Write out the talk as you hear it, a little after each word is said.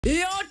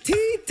Your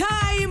tea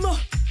time,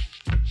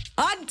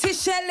 Auntie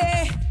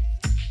Shelly.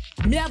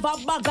 Me have a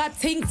bag of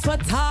things for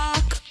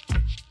talk.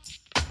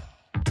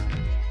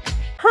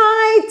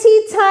 Hi,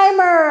 tea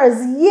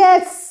timers.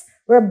 Yes,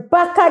 we're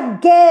back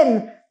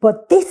again,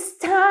 but this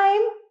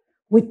time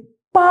with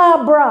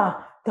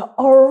Barbara, the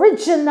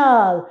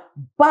original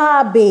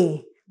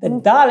Barbie,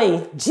 the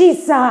Dolly.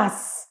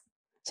 Jesus.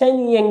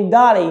 Shenseea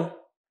Dolly.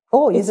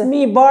 Oh, it's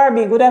me,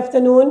 Barbie. Good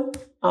afternoon.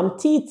 I'm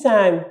tea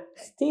time.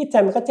 It's tea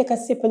time. I can take a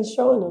sip and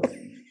show now.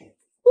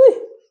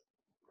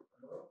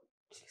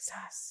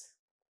 Jesus.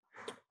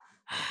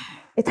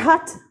 It's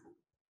hot.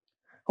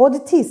 How the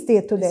tea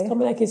stay today? It's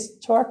coming like it's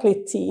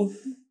chocolate tea.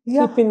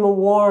 Yeah. Keeping me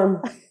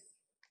warm.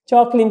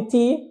 Chocolate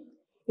tea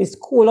is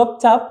cool up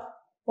top,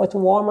 but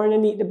warmer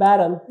underneath the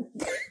bottom.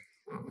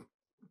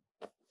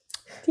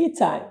 Tea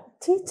time.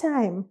 Tea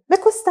time.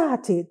 Let's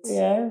start it.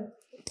 Yeah.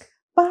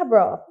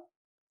 Barbara,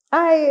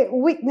 I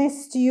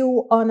witnessed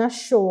you on a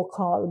show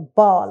called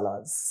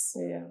Ballers.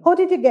 Yeah. How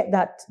did you get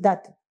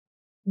that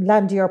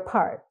land your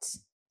part?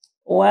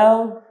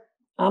 Well,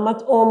 I'm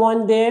at home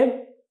one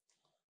day,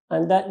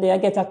 and that day I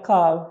get a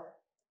call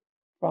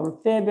from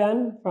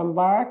Fabian from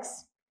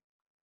Barracks,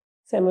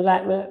 saying would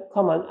like me to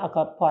come and act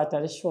a part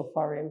of the show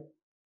for him.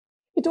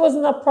 It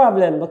wasn't a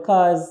problem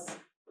because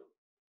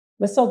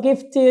I'm so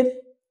gifted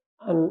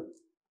and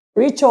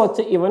reach out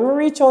to him. When we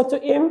reach out to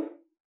him,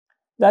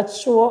 that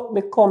show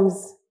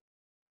becomes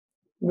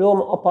blow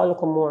me up a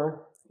little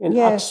more in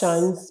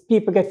actions.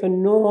 People get to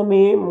know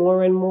me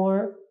more and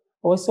more.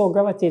 I was so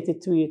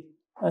gravitated to it.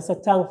 I'm so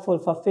thankful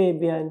for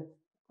Fabian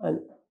and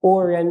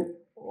Ori and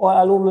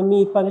all whom I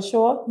meet on the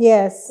show.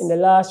 Yes. In the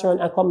last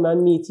round, I come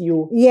and meet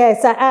you.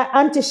 Yes,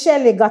 Auntie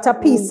Shelly got a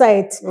piece of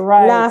it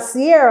last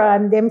year,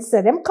 and them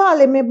said, them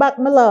calling me back,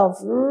 my love.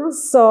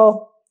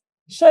 So.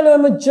 Shelly,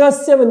 when I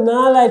just say, I'm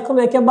not like, come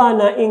like you're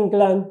born in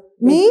England.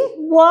 Me?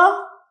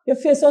 What? Your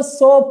face was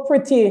so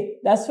pretty.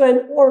 That's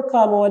when Ori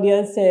come over there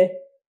and say,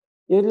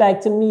 you'd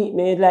like to meet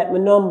me, you'd like my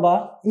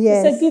number.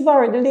 Yes. He said, give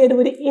her it, the lady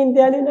with the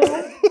Indian in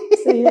her.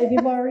 So yeah,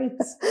 give her it.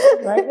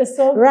 Right there,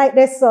 so. Right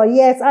there, so.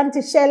 Yes,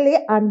 Auntie Shelly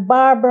and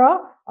Barbara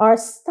are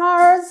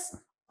stars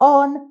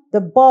on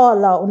the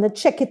baller, on the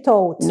check it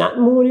out. Not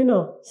moon, you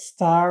know.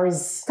 Stars.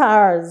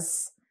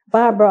 Stars.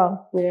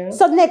 Barbara. Yeah.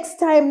 So next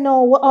time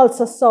now, we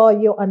also saw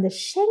you on the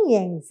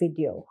Shenseea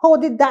video. How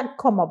did that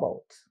come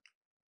about?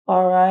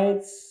 All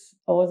right.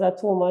 I was at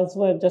home as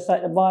well, just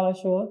like the baller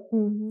show.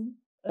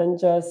 And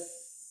just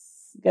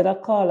get a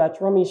call at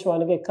Ramesh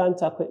want to get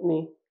contact with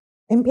me.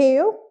 And pay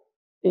you?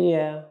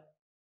 Yeah.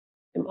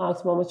 Him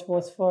asked me how much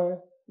was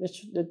for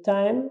the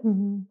time.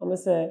 I'm going to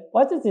say,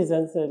 what it is?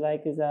 And say,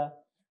 like, it's a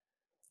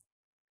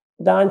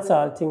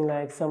dancehall thing,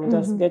 like, so I'm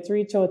just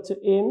reach out to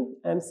him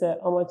and say,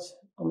 how much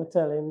I'm going to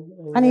tell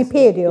him. And he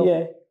paid you?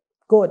 Yeah.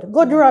 Good.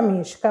 Good,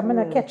 Ramesh. I'm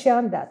going to catch you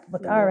on that.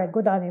 But all right,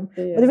 good on him.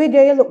 Yeah. But the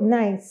video, you look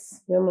nice.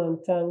 Yeah, man,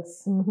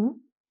 thanks.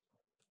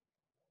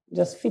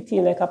 Just fit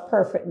in like a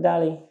perfect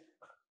dolly.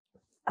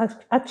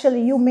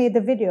 Actually, you made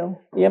the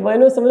video. Yeah, but I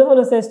know some of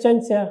them say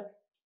Shenseea.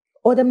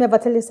 Oh, them never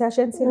tell you say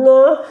Shenseea?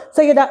 No.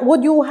 So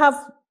would you have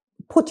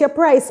put your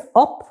price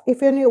up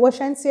if you knew it was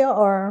Shenseea,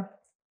 or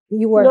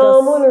you were No, just...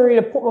 I'm going to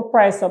really put my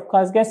price up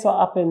because guess what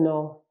happened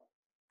now?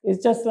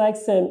 It's just like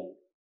saying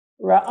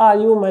we're all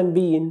human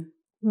beings.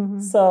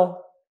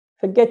 So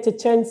forget to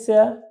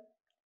Shenseea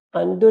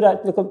and do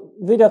that little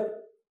video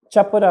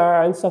chop with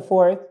her and so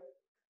forth.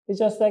 It's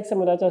just like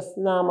someone that just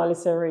normally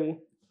say,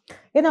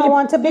 you know, I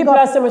want to big people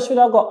up... People should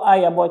have got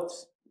higher, but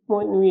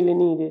wouldn't really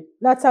need it.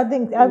 That's a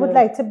thing. I would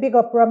like to big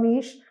up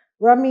Ramesh.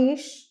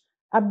 Ramesh,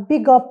 a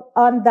big up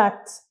on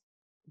that.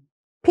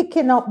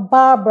 Picking up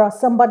Barbara,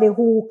 somebody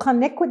who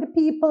connect with the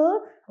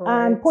people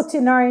and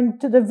putting her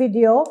into the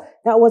video.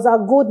 That was a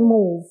good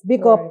move.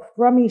 Big up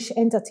Ramesh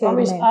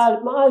Entertainment. Ramesh, I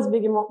always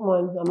big him up,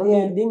 man. I'm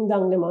going to ding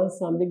dong them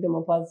also and big them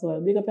up as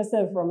well. Big up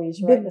yourself,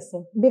 Ramesh, right?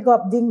 Big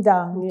up Ding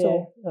Dong,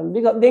 too. And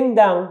big up Ding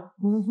Dong.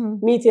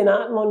 Meeting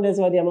at Mondays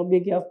where I'm a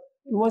big up.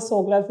 I'm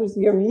so glad for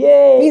him.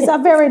 Yay! He's a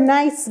very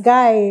nice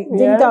guy.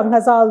 Ding Dong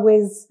has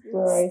always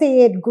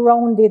stayed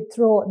grounded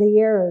throughout the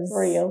years.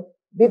 Real.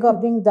 Big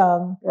up Ding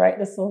Dong. Right,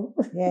 that's all.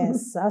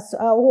 Yes. I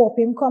hope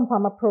him come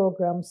on my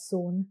program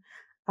soon.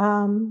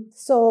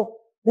 So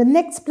the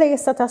next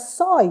place that I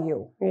saw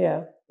you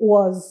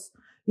was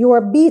you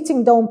were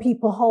beating down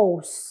people's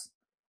house,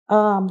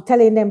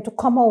 telling them to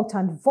come out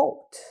and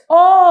vote.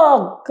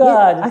 Oh,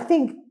 God. I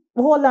think,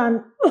 hold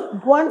on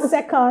 1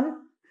 second.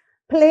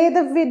 Play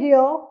the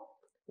video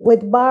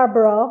with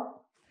Barbara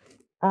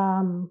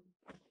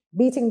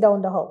beating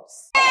down the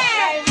house.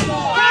 Time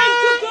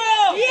to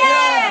go!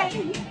 Yeah!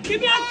 Give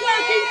me a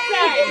twerk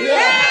inside!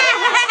 Yeah!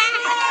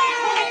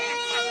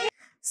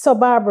 So,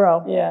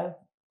 Barbara. Yeah.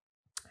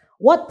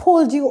 What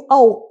pulled you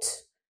out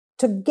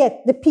to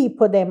get the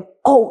people them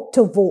out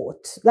to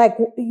vote? Like,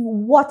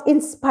 what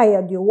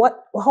inspired you?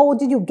 How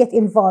did you get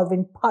involved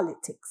in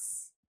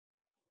politics?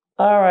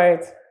 All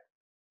right.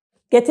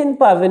 Get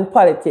involved in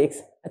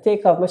politics. I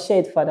take off my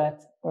shade for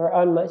that. Or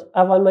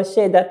I've on my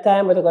shade that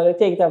time, but I'm going to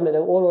take it off with the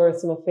whole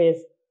words in my face,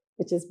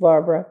 which is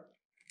Barbara.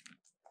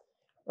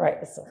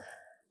 Right, so.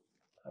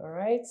 All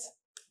right.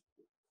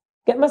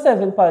 Get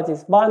myself in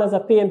politics. Born as a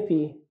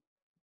PNP.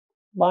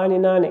 Born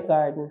in Arnett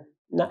Garden.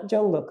 Not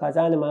jungle, because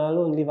animal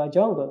alone live a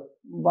jungle.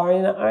 Born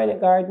in an Arnett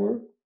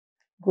Garden.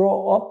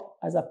 Grow up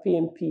as a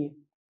PNP.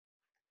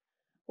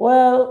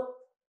 Well,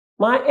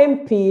 my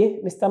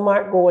MP, Mr.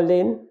 Mark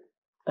Golding,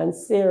 and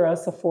Sarah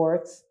so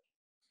forth,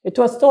 it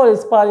was Tony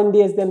Spalding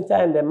days them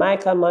time. The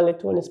Michael Manley,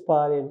 Tony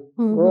Spalding.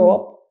 Grow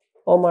up.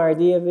 Omar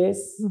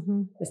Davis,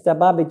 Mr.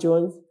 Bobby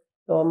Jones.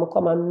 So I'm going to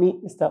come and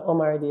meet Mr.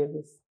 Omar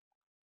Davis.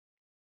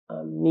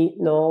 Meet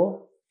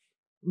now.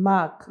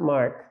 Mark,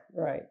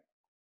 right.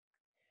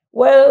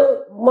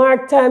 Well,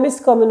 Mark time is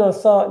coming up.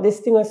 So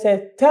this thing I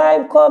said,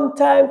 time come.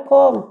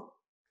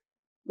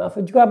 I have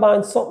to grab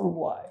on something,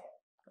 boy.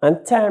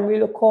 And time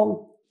really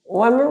come.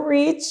 When we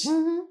reach,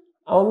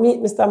 I'll meet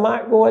Mr.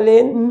 Mark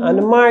Golding and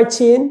the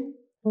marching.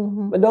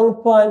 But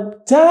don't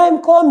point, time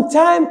come,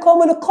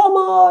 and come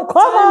out.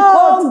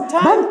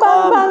 Time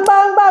come.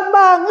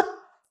 Bang.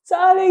 So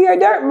all you hear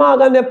dirt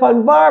Morgan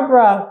upon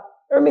Barbara.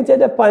 Let me tell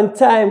you upon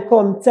time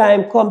come.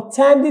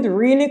 Time did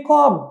really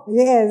come.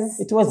 Yes.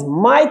 It was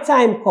my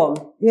time come.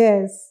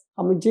 Yes.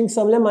 I'm going to drink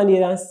some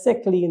lemonade and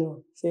sickly, you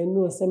know. So you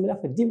know, so I'm going to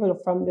have to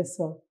develop from this.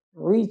 So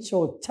reach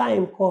out,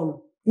 time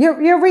come.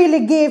 You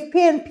really gave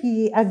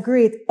PNP a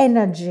great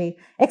energy,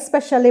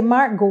 especially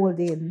Mark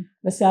Golding.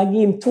 I say I give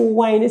him 2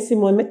 wine,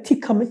 Simon, I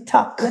tick and I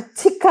talk. You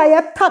tick and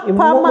you talk, He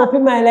walk up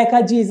in my like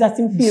a Jesus,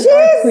 him feel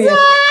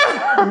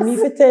earthquake. Me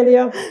to tell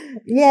you.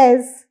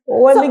 Yes.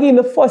 When I give him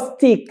the first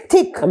tick,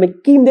 and I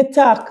give him the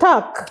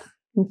talk.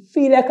 He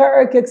feel like an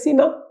earthquake, see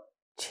now?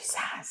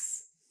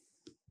 Jesus.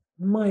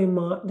 My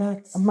Mark,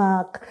 that's...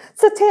 Mark.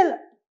 So tell,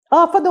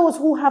 for those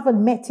who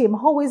haven't met him,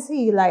 how is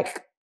he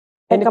like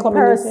a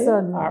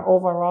person? Or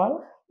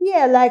overall?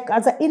 Yeah, like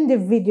as an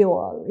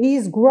individual.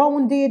 He's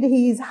grounded,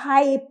 he's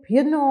hype,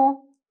 you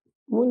know.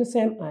 I'm the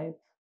same hype.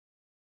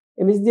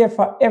 He is there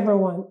for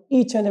everyone,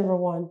 each and every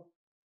one.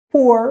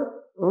 Poor,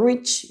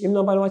 rich, him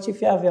nobody watch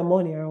if you have your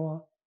money or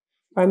what.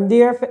 I'm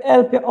there to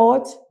help you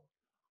out.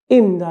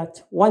 Him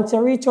that. Once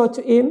you reach out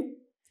to him,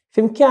 if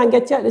him can't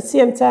get you at the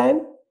same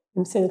time,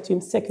 him send it to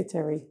him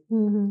secretary.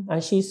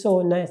 And she's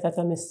so nice. That's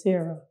Miss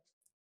Sarah.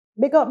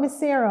 Big up Miss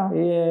Sarah.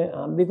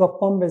 Yeah, and big up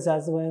Pumbers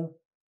as well.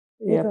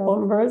 Yeah,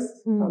 Pumbers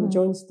from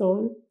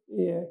Johnstone.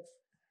 Yeah.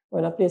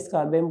 On a place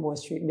called Bembo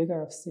Street,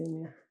 bigger of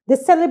same. Yeah. The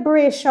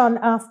celebration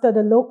after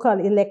the local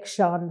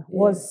election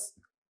was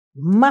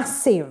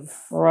massive.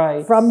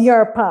 Right. From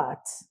your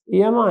part.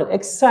 Yeah, man.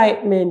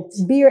 Excitement.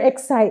 Beer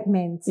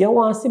excitement. You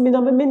want to see me in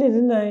a minute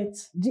tonight?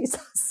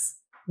 Jesus.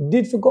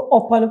 Did you go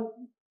up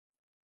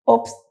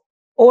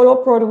all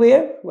up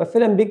Broadway? We're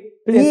feeling big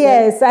place.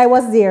 Yes, I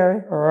was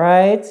there.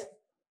 Right.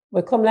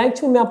 But come like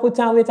to me and put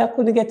on weight, I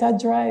couldn't get a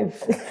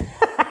drive.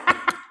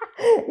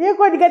 You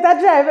couldn't get a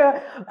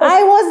drive.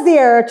 I was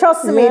there.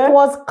 Trust me, it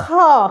was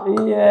cock.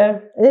 Yeah.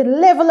 The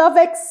level of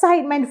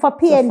excitement for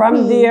PNP. So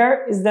from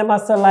there, is them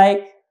also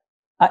like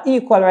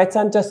equal rights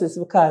and justice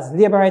because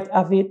labor rights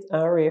have it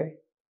and rare.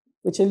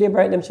 Which you labor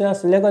right them should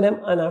also lego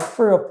them and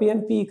free up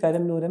PNP because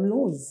them know them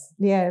lose.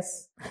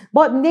 Yes.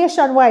 But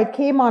Nationwide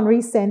came on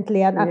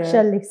recently and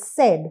actually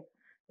said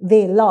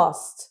they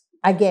lost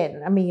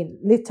again. I mean,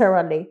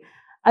 literally.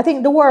 I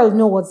think the world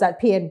knows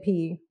that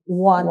PNP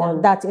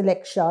won that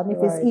election.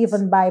 If it's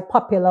even by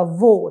popular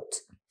vote,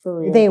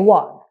 they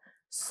won.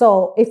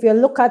 So if you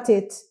look at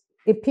it,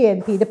 the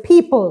PNP, the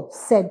people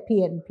said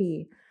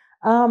PNP.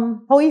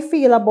 How you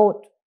feel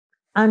about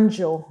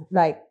Andrew?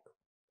 Like,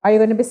 are you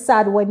going to be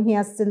sad when he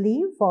has to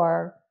leave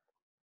or?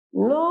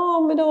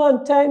 No, we don't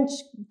want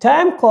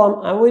time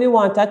come and we don't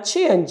want a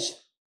change.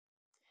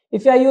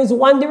 If you use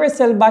one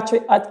Duracell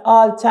battery at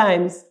all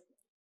times,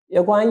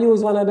 you're going to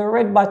use one of the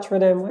red battery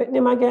them. What's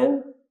name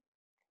again?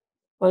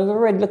 One of the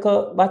red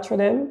little battery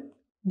them.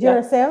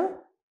 Duracell?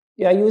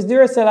 Yeah, use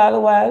Duracell all the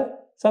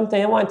while.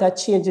 Sometimes you want a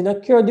change. You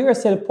don't cure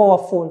Duracell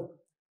powerful.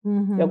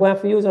 You're going to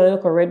have to use one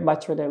of the red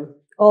battery them.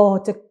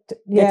 Oh, to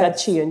get a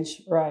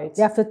change, right.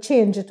 You have to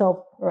change it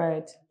up.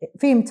 Right.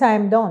 Film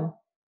time done.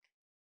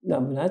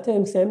 No, but that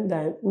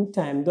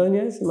time done,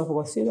 yes. I'm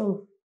going to sit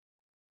down.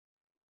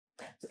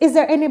 Is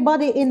there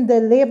anybody in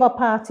the Labour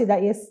Party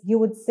that you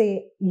would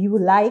say you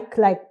like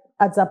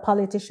as a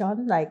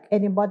politician? Like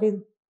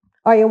anybody?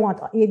 Or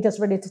you're just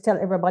ready to tell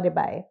everybody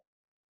bye?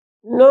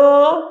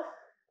 No,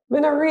 I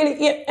don't really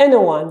hate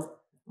anyone.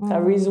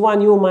 There is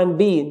one human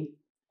being.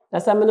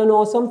 That's why I don't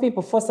know some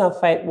people fuss and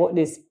fight about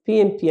this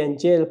PNP and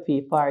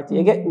JLP party.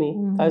 You get me?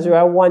 Because you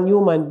are one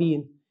human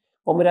being.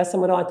 But that's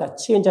somebody want to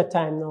change your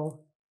time now.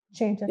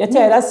 Change your time. You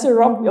tell that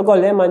syrup, you got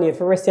lemonade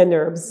for rest your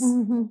nerves.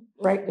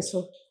 Right,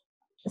 so.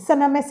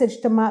 Send a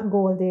message to Mark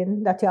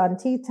Golding that you're on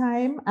tea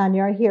time and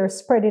you're here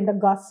spreading the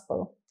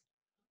gospel.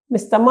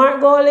 Mr. Mark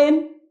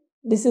Golding,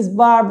 this is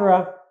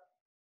Barbara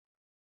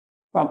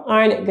from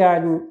Arnett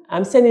Garden.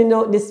 I'm sending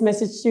out this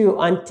message to you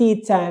on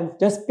tea time.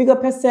 Just pick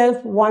up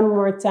yourself one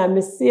more time.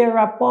 Miss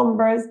Sarah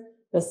Pumbers,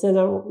 just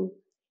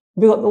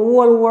big up the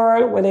whole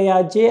world, whether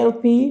you're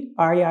JLP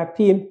or you're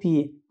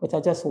PNP. But I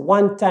just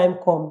one time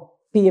come,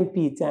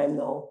 PNP time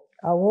now.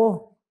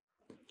 Oh.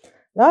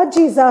 Oh,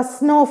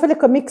 Jesus, no, for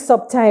like a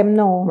mix-up time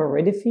now. We're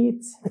ready for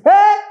it.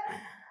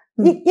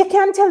 You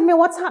can't tell me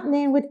what's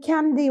happening with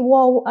Candy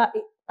Wow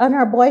and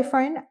her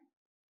boyfriend?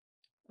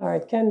 All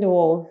right, Candy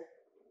Wow.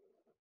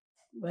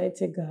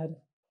 Mighty God.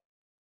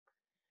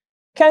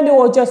 Candy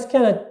Wow just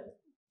kind of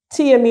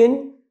tame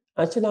in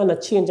and she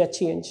don't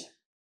change.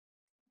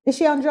 Is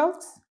she on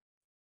drugs?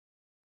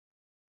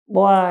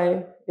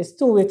 Boy, it's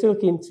too way to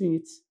look into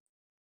it.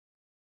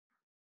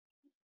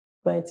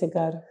 Mighty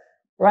God.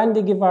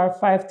 Randy give her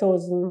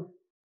 5,000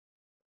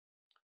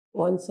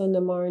 one Sunday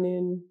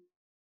morning,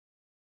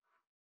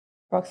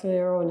 approximately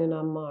around in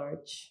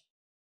March.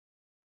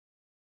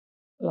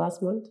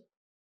 Last month.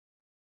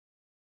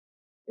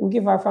 Him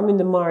give her from in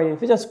the morning.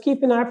 If you just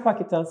keep in her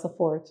pocket and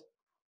support.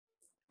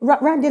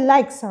 Randy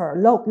likes her.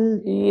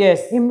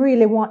 Yes. Him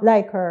really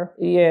like her.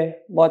 Yeah.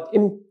 But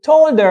him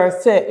told her,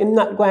 say, him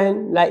not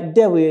going like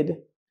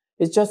David.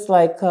 It's just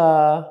like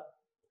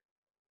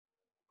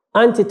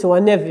auntie to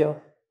a nephew.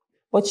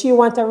 But she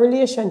want a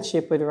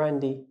relationship with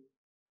Randy.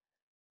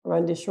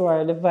 Randy show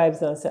her the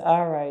vibes and say,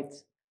 all right,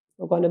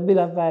 we're going to build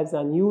a vibes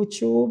on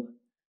YouTube.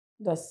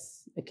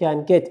 That's you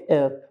can get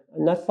help.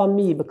 And not for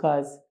me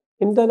because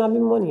him don't have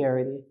him money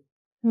already.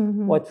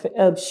 Mm-hmm. But for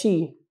help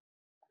she,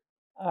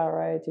 all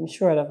right, I'm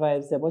sure the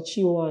vibes there. But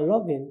she want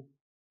loving.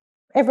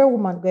 Every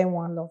woman going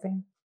want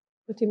loving.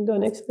 But him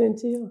don't explain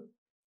to you.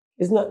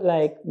 It's not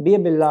like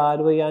baby lad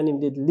where you and him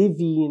did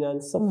living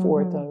and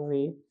support and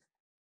way.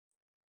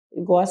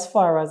 You go as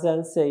far as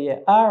and say, yeah,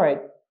 all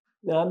right,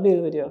 now I'll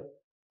build with you.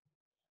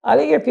 I'll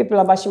hear people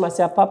about she must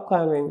say a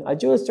popcorn ring. A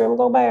jewelry store, I'm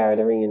going to buy her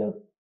the ring, you know.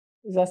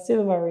 It's a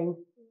silver ring.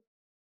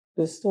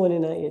 The stone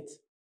in it.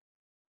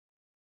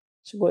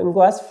 She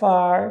go as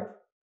far.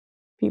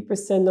 People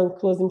send them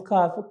clothes, him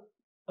call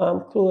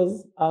for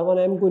clothes. All one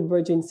of them good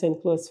virgin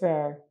send clothes for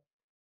her.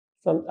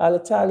 From all the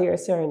tally or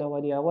Serena,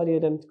 what do you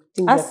them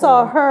things? I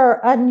saw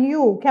her and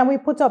you. Can we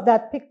put up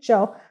that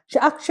picture? She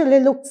actually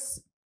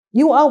looks,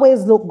 you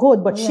always look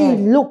good, but she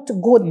looked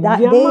good that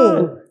day.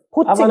 Man.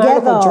 Put I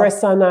together. Want a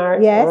dress on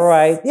her. Yes.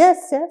 Right.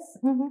 Yes.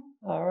 Mm-hmm.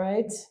 All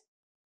right.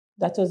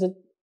 That was it.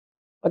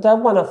 But that's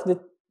one of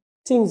the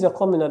things you're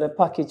coming out of the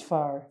package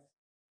for.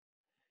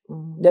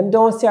 Them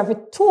don't see her for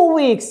 2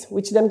 weeks,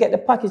 which them get the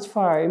package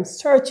for her. I'm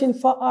searching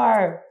for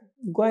her.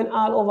 Going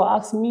all over,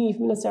 ask me if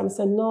me not see her. I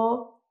said,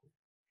 no.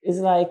 It's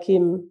like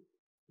him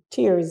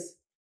tears.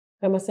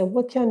 And I said,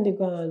 what can they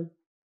go on?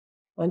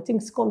 And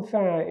things come for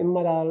her. His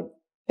mother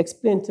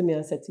explained to me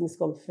and said, things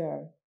come for her.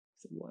 I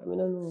said, boy, I don't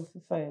know if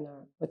I find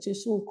her. But she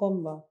soon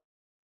come back.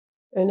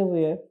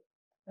 Anyway,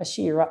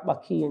 she wrap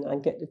back in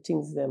and get the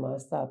things them and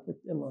start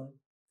put them on.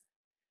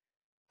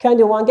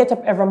 Candy want to get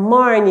up every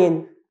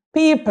morning.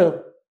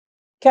 People,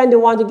 Candy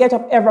want to get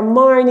up every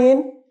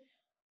morning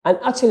and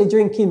actually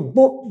drinking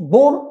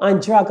boom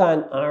and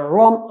dragon and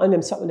rum and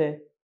them something there.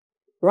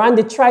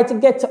 Randy tried to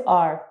get to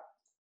her.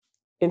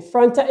 In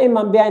front of him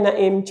and behind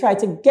him, tried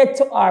to get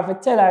to her to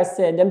tell her,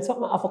 said, them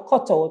something have a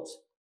cutout.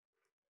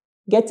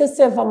 Get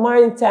yourself a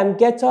morning time,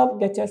 get up,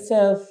 get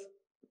yourself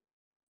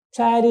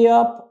tidy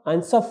up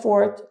and so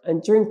forth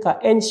and drink a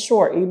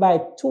Ensure. You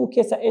buy 2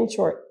 cases of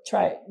Ensure,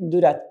 try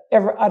do that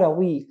every other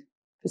week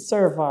to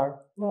serve her.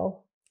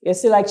 Wow. You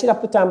see, like she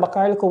put on back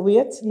her little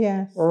weight?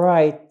 Yes.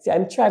 Right.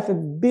 I'm trying to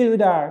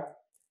build her.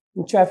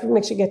 I'm trying to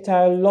make sure she get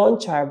her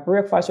lunch, her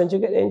breakfast. When she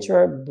get the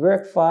Ensure,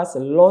 breakfast,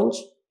 lunch,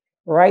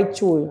 right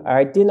through,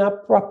 her dinner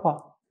proper.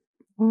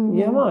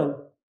 Yeah, man.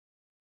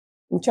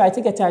 I'm trying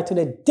to get her to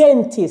the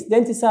dentist.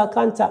 Dentist will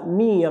contact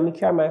me and I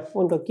carry my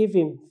phone to give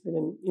him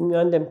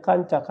and them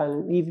contact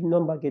and leave him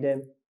number give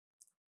them.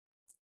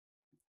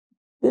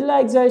 The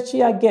likes that she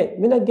get,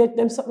 me not get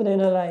them something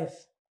in her life.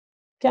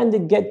 Candy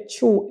get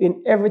through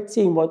in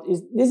everything, but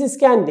this is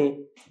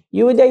Candy.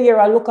 You there here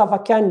and look for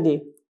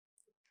Candy.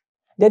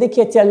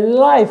 Dedicate your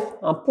life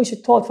and push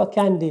it out for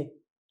Candy.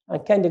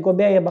 And Candy go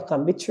behind your back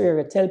and betray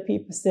her. Tell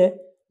people, say,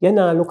 you're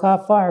not look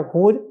for her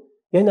good.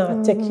 You're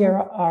not take care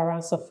of her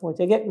and so forth.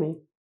 You get me?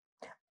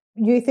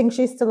 You think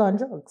she's still on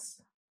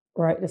drugs?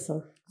 Right,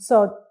 listen.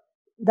 So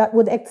that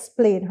would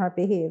explain her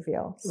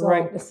behavior. So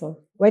right, listen.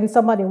 When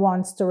somebody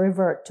wants to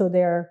revert to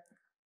their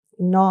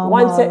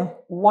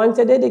normal... Once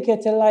you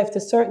dedicate your life to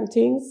certain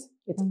things,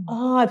 it's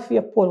hard for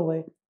you to pull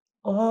away.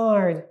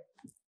 Hard.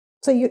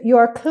 So you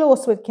are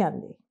close with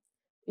Candy?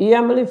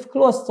 Yeah, I live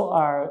close to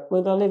her.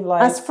 We don't live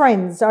like... As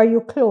friends, are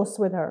you close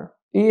with her?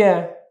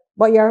 Yeah.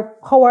 But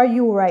how are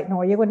you right now?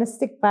 Are you going to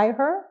stick by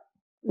her?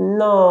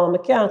 No, I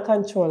can't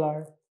control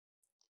her.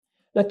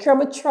 Now,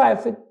 can I try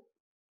to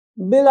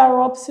build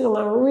her up so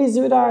and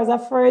reason with her as a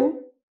friend?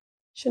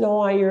 She don't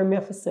want to hear me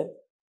have to say.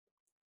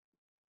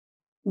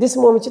 This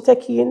moment she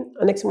take in,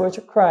 and next moment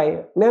she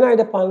cry. Me and her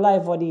up on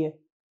live over there.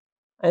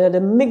 And at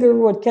the middle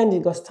road, Candy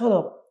go stand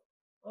up.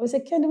 I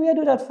say, Candy, what you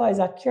do that for? Is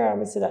a cure.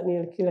 I say that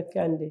nearly kill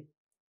Candy.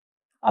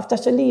 After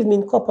she leave me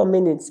in a couple of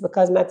minutes,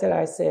 because I tell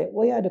her, I say,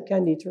 what you do,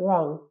 Candy? It's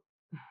wrong.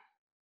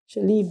 She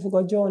leave,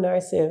 go join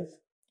herself.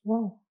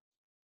 Wow.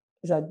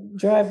 Is a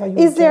driver.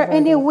 Is there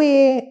any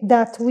way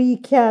that we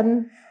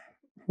can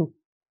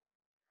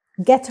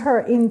get her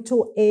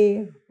into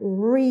a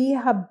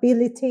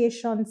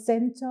rehabilitation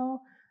center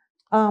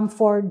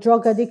for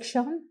drug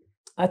addiction?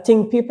 I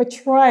think people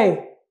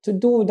try to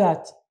do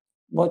that,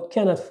 but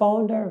cannot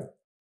find her.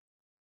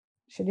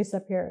 She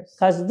disappears.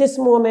 Because this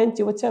moment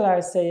you would tell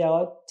her, say,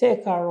 I'll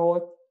take her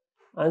out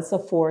and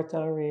support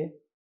her.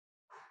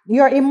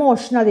 You're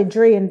emotionally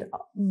drained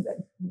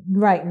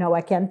right now,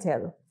 I can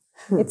tell.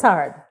 It's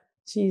hard.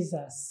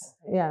 Jesus.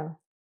 Yeah.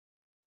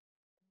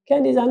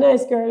 Candy's a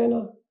nice girl, you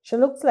know. She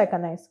looks like a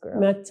nice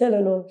girl. I tell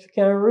you, no, she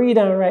can read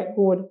and write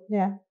good.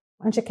 Yeah.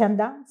 And she can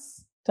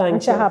dance. Thank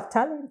and you. she have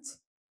talent.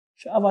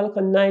 She have a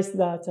little nice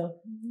daughter.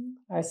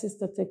 Her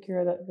sister take care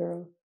of that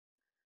girl.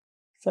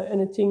 So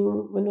anything,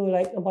 you know,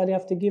 like nobody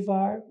have to give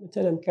her, we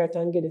tell them, Kurt,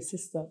 and get the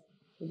sister.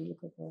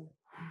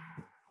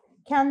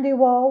 Candy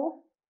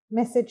Wow,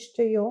 message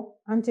to you.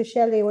 Auntie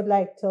Shelly would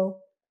like to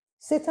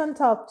sit and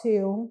talk to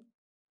you,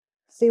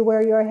 see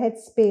where your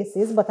headspace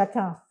is, but I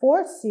can't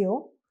force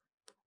you.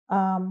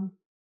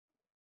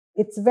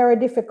 It's very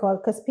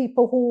difficult because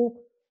people who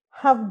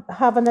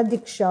have an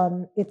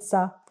addiction, it's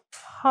a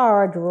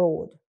hard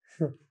road.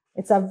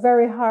 It's a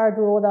very hard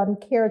road on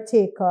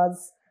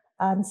caretakers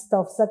and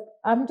stuff. So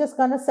I'm just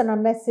going to send a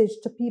message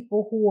to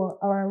people who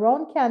are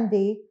around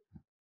Candy.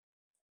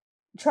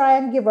 Try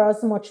and give her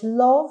as much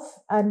love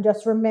and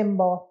just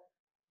remember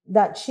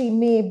that she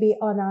may be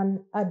on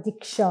an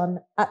addiction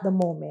at the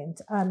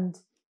moment. And,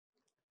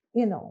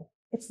 you know,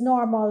 it's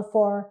normal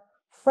for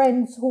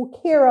friends who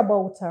care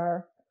about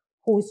her,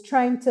 who's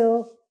trying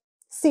to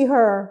see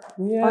her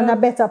on a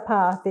better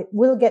path. It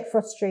will get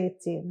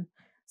frustrating.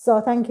 So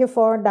thank you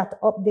for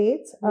that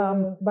update,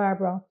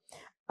 Barbara.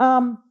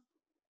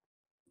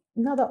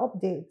 Another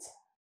update.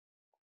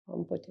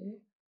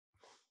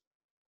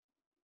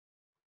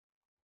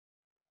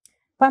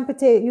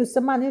 Pamputtae used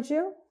to manage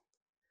you?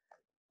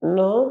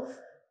 No.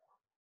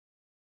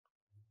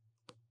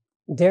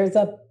 There's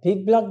a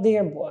big block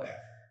there, boy.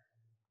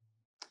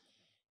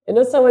 You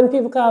know, so when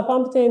people call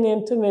Pamputtae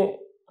name to me,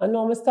 I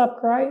know I stop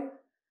crying.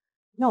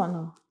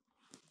 No.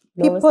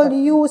 People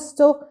used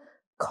to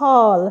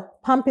call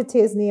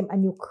Pamputtae's name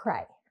and you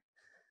cry.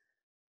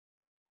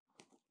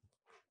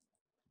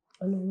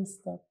 I know I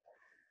stop.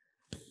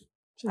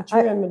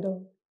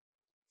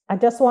 I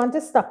just want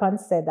to stop and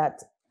say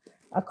that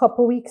a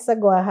couple weeks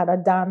ago, I had a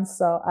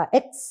dancer, an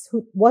ex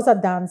who was a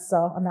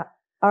dancer and an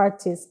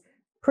artist,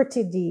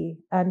 Pretty D,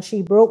 and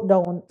she broke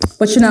down.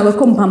 But she never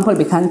come Pamputtae,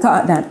 we can't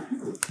talk that.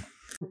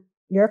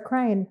 You're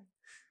crying.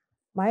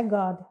 My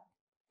God.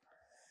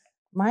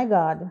 My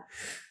God.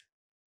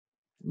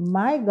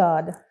 My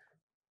God.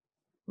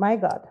 My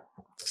God.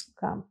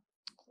 Come.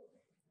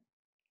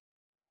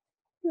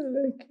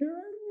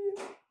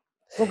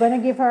 We're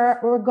going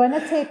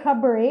to take a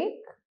break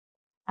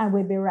and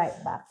we'll be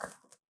right back.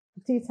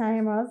 Tea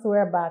timers,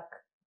 we're back.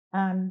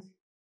 And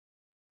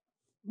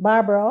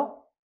Barbara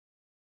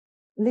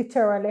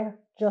literally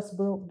just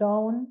broke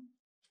down.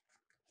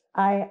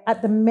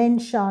 At the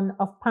mention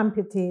of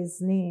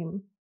Pamputtae's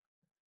name.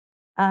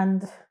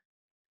 And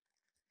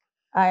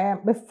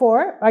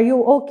are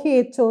you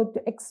okay to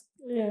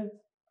yeah.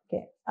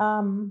 Okay.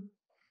 Are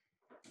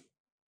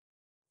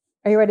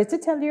you ready to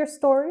tell your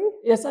story?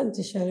 Yes,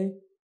 Auntie Shelly.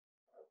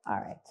 All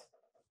right.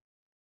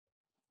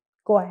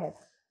 Go ahead.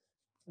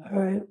 All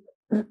right.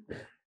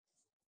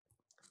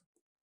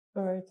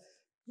 All right.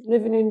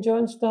 Living in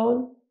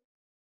Jonestown.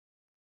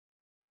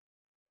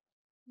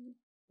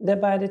 They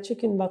buy the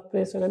chicken back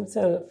place where them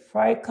sell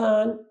fry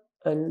corn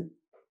and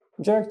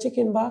jerk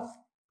chicken back.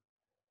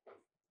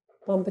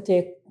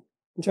 Pamputtae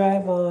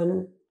drive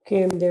on,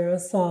 came there and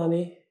saw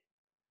me.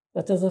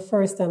 That was the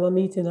first time I'm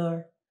meeting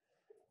her.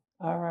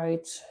 All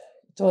right.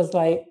 It was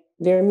like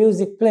their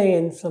music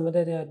playing, some of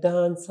them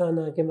dance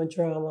and give me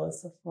drama and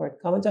so forth.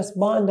 I'm just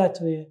born that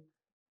way,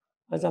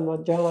 as I'm a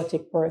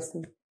dramatic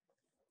person.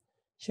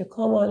 She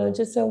come on and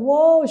she said,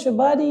 whoa, she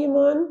body,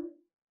 man.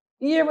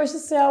 You hear what she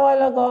said a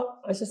while ago?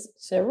 And she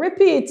said,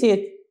 repeat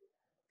it.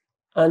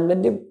 And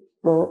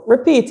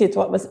repeat it,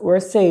 what we're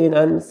saying,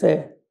 and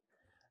say,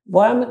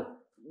 boy,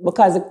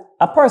 because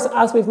a person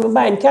asked me if I'm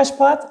buying cash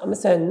pot, I'm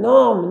saying,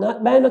 no, I'm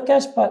not buying no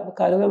cash pot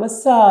because when I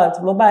salt,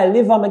 I buy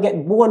liver, I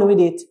get bone with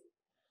it.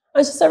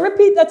 And she said,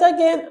 repeat that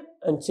again.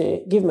 And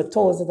she gave me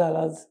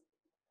 $1,000.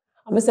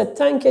 And I said,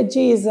 thank you,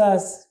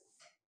 Jesus.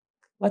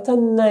 What a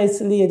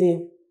nice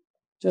lady.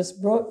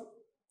 Just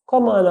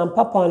come on and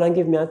pop on and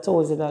give me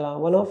 $1,000.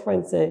 One of our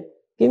friends said,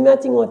 give me a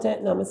thing out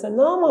of now. I said,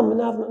 no,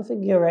 mom, I have nothing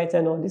to give right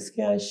now. This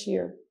can't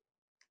share.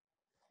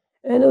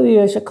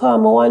 Anyway, she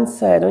called me one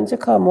side. When she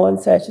called me one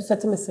side, she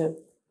said to me,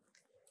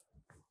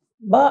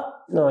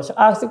 no, she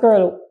asked the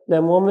girl,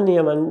 them woman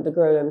name, and the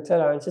girl them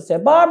tell her, and she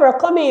said, Barbara,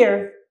 come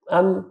here.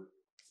 I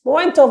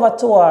went over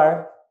to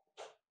her.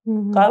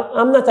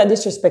 I'm not a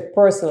disrespect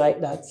person like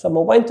that. So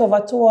I went over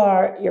to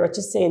her, hear what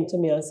she's saying to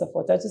me and so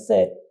forth. And she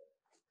said,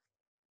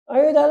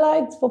 are you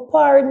like for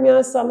parring me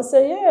and so? I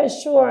said, yeah,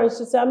 sure. And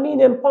she said, I mean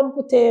them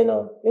Pamputtae, you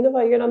know. You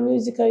never hear the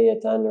music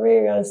yet on the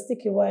radio and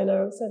sticky wine.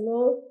 I said,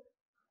 no.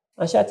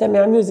 And she tell me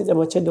her music, them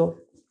what you do.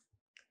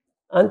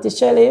 Auntie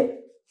Shelly,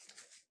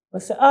 I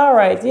said, all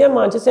right, yeah,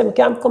 man. She said,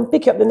 can I come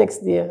pick you up the next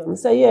day? I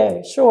said,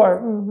 yeah,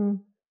 sure. Mm-hmm.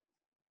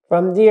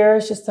 From there,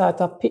 she started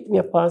to pick me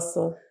up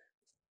also.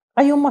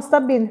 And you must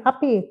have been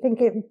happy,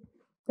 thinking.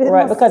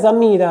 Right, because of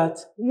me that.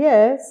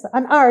 Yes,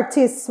 an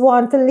artist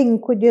want to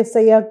link with you, so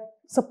you're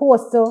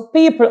supposed to.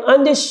 People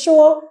on this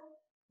show,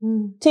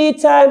 tea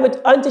time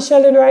with Auntie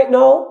Shelly right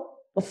now,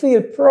 I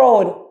feel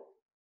proud.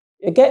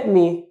 You get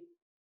me?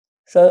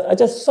 So I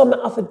just summed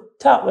up to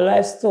top my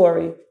life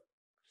story.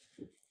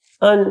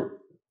 And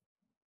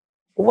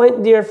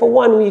went there for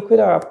 1 week with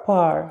her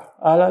par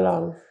all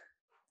along.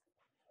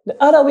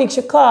 The other week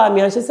she called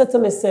me and she said to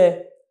me,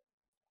 say,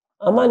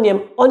 a man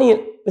named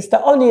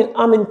Mr. Onion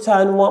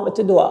Hamilton want me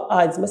to do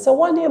ads. I said,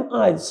 what name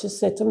ads? She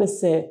said to me,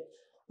 say,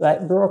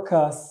 like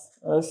broadcast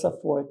and so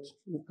forth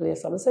in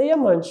place. I said, yeah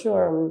man,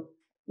 sure.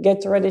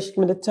 Get ready, she give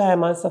me the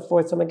time and so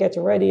forth. So I get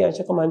ready and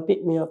she come and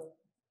pick me up.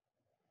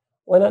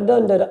 When I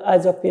done the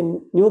ads up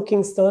in New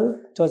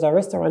Kingston, it was a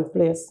restaurant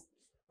place.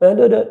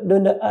 When I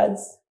done the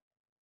ads,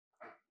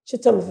 she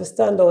told me to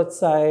stand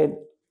outside.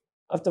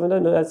 After I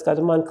done the ads, because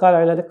the man called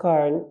her in the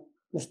car and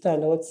I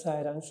stand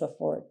outside and so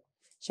forth.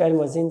 Shelly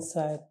was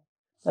inside.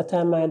 That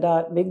time my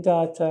big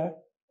daughter,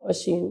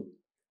 she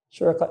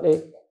worked at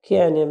the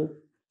K&M.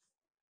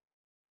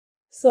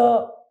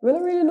 So I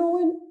don't really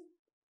know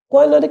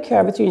going on the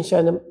car between she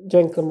and the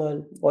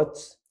gentleman. But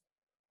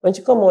when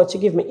she come out, she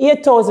give me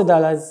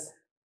 $8,000.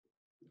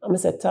 And I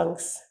said,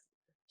 thanks.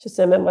 She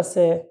said, remember,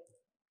 say,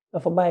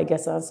 if I buy a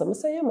guest and so I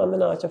said, yeah, man, I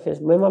know what your face.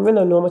 My mom, I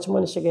don't know how much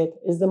money she get.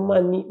 Is the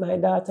man meet my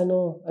daughter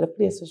now at the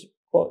place where she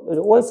go,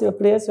 the wholesale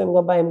place where I'm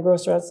going to buy him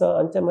groceries and so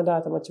and tell my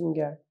daughter how much I'm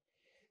get.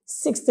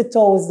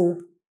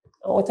 60,000.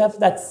 Out of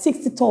that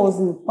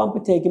 60,000,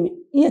 Pamputtae give me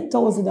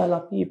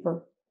 $8,000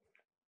 people.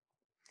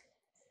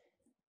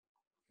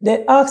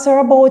 They asked her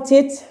about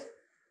it.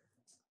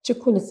 She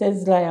couldn't say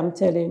it's lie, I'm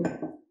telling.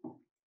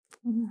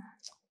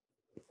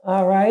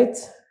 All right.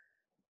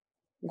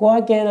 Go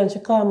again, and she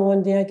called me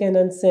one day again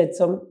and said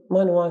some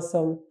man wants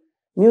some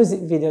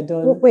music video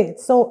done. Wait,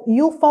 so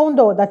you found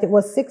out that it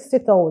was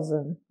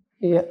 60,000?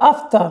 Yeah,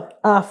 after.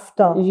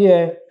 After.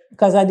 Yeah,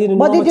 because I didn't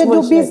know. But did you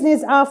do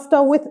business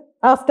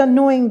after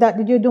knowing that?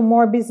 Did you do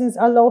more business?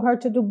 Allow her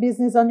to do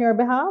business on your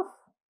behalf?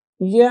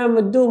 Yeah,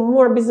 I'm do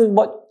more business,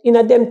 but in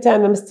a them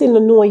time I'm still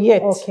not know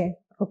yet. Okay.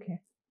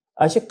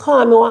 And she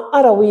called me one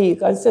other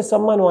week and said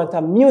some man want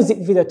a music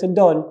video to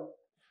done.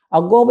 I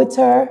go with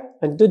her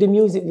and do the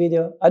music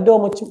video. I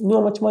don't know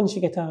how much money she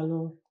get all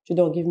now. She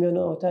don't give me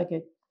no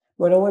target.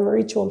 But when I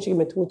reach home, she give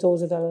me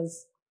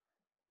 $2,000.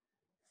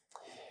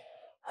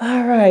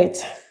 All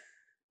right.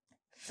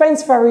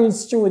 Friends for Real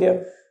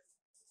Studio.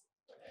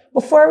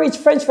 Before I reach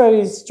French for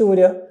Real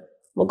Studio,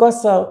 I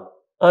go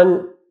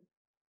and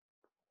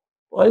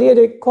one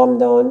lady come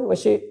down where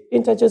she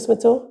introduced me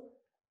to,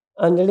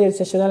 and the lady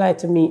said she'd like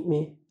to meet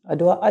me. I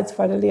do ads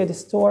for the lady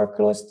store,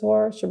 clothes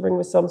store. She bring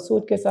me some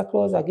suitcase of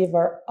clothes. I give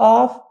her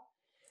half,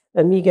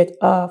 and me get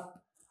half.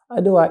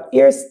 I do a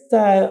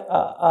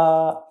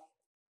hairstyle,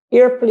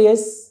 ear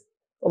place.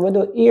 When I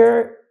do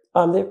ear,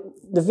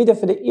 the video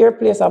for the ear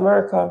place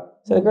America.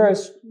 So the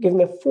girls give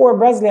me 4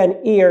 Brazilian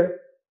ear,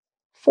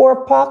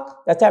 4-pack.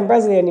 That time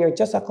Brazilian ear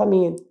just a come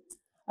in.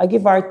 I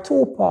give her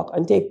 2-pack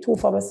and take 2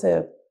 for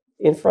myself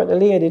in front of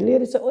the lady. The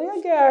lady said, oh,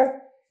 you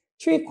get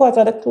 3/4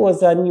 of the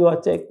clothes and you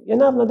take. You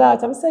don't have no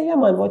daughter. I say, yeah,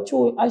 man, but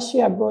you, I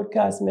share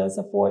broadcast me and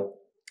support.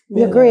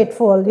 You're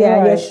grateful. Yeah,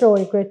 right. You're sure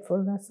you're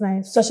grateful. That's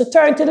nice. So she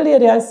turned to the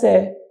lady and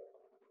said,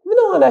 we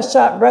don't want that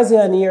short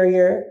Brazilian ear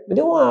here. We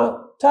don't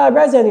want tall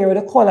Brazilian ear with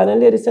a collar. And the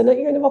lady said, no,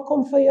 ear never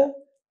come for you.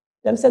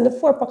 Them send the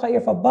 4-pack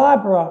here for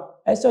Barbara.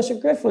 I saw she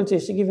grateful to you.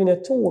 She giving her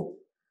 2.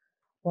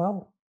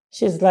 Wow.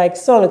 She's like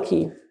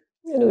sulky.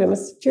 Anyway, I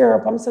cheer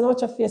up. I'm saying,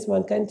 watch your face,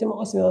 man. Can't tell me,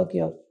 ask me,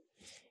 okay.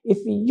 If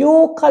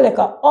you collect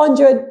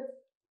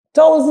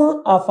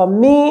 100,000 off of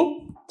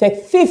me,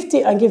 take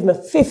 50 and give me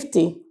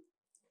 50.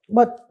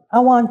 But I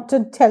want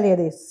to tell you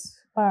this,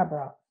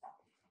 Barbara.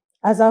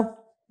 As a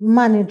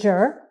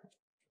manager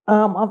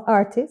of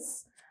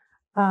artists,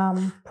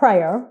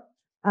 prior,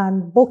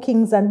 and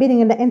bookings and being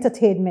in the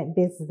entertainment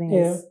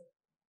business,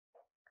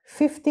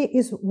 50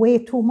 is way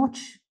too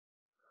much.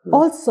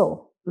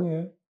 Also.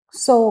 Yeah.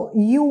 So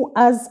you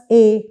as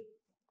a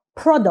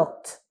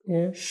product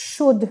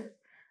should,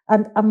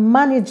 and a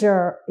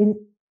manager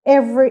in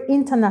every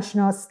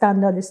international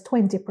standard is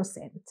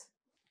 20%.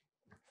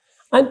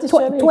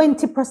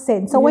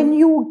 20%. So when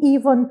you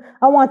even,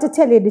 I want to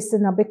tell you this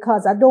now,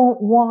 because I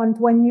don't want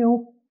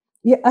when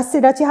I see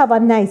that you have a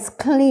nice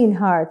clean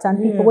heart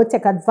and people will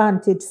take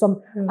advantage.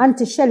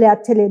 Auntie Shelly, I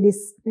tell you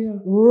this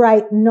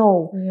right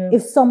now.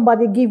 If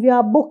somebody give you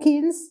a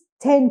bookings,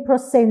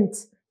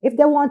 10%. If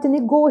they want to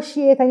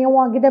negotiate and you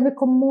want to give them a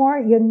little more,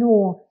 you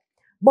know.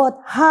 But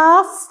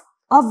half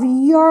of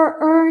your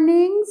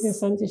earnings,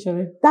 yes, Auntie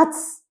Shelly.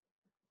 That's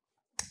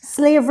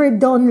slavery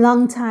done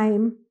long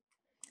time.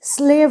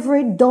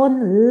 Slavery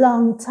done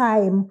long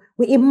time.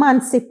 We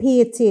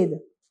emancipated.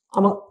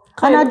 And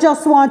I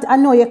just want, I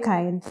know you're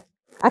kind.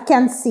 I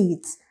can see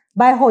it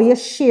by how you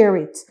share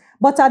it.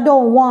 But I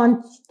don't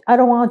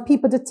want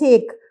people to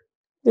take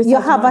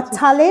You have a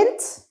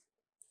talent,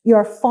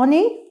 you're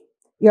funny,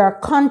 you're a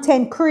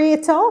content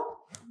creator,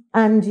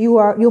 and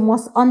you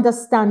must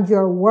understand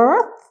your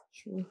worth.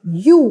 True.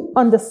 You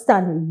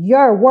understand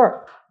your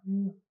worth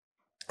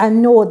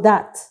and know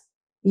that,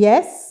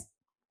 yes,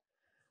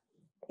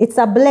 it's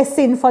a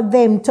blessing for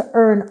them to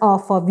earn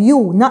off of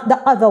you, not the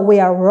other way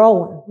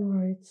around.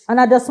 Right. And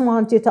I just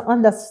want you to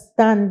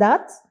understand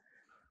that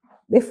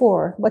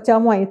before, but I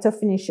want you to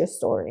finish your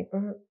story.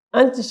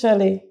 Auntie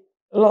Shelly,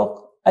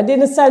 look, I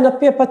didn't sign a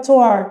paper to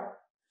her.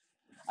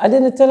 I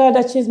didn't tell her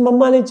that she's my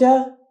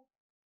manager,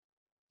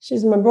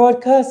 she's my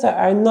broadcaster,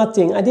 or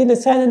nothing. I didn't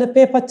sign in a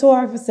paper to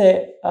her to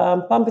say,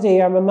 Pamputtae,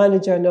 you're my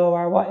manager now,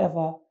 or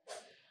whatever.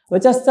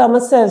 But just tell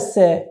myself,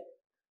 say,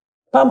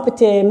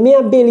 Pamputtae, me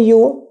I bill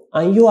you,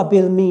 and you a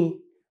bill me.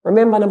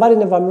 Remember, nobody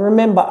never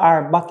remember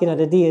her back in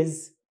the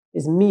days.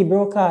 It's me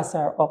broadcast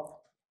her up.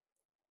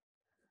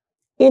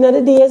 In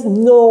the days,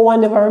 no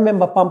one ever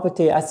remember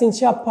Pamputtae. I since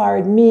she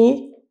apart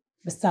me,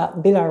 I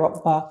start bill her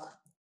up back.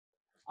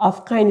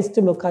 Of kindness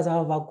to me because I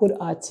have a good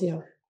heart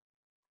here.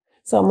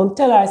 So I'm going to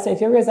tell her, I say,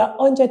 if you raise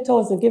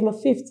 100,000, give me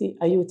 50,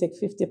 and you take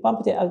 50.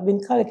 Pamputtae, I've been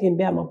collecting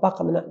behind my back,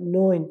 I'm not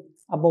knowing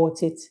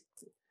about it.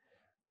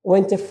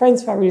 Went to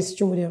Friends for Real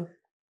Studio.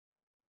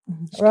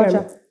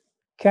 Roger.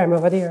 Carry me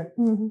over there.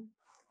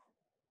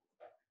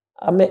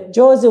 I met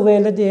Josie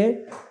Whaler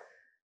there.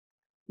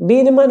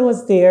 Beanie Man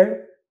was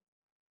there.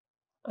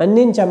 And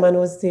Ninja Man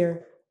was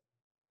there.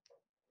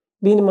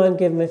 Beanie Man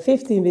gave me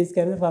 15 because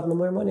I never have no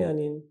more money on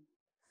him.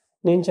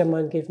 Ninja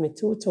Man gave me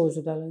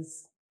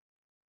 $2,000.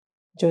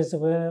 Josie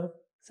Whaler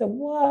said,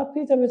 wow,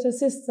 Peter, with your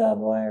sister,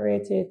 boy,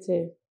 rate it.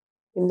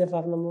 He never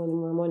have no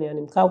more money on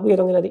him. Because we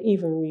don't get the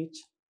even reach.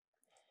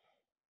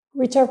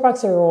 Reach our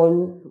packs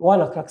around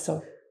 1 o'clock,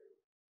 so.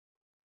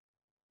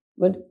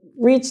 But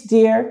reach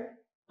there,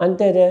 and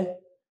then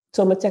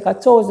so I take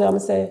 1,000 and I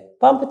say,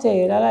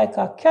 Pamputtae, I like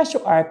a cashew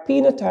or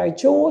peanut or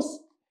juice.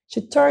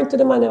 She turned to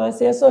the man and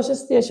say, so she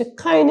stay, she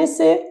kindly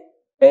say,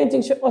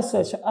 anything she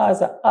also, she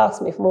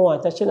ask me if I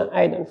want, and she not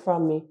hiding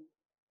from me.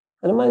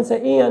 And the man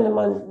said, yeah, and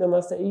the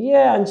man said,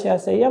 yeah, and she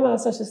said, yeah, man,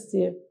 so she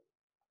stay.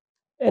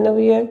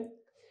 Anyway,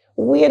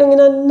 we down in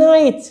the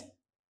night.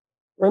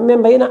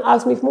 Remember, you not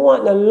ask me if I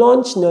want no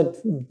lunch, no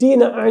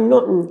dinner or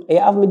nothing. You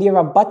have me there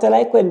a bottle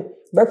like when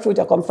breadfruit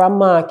come from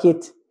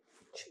market.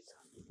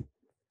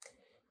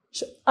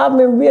 She have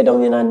me way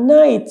down in the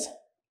night,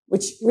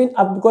 which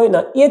I'm going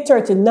at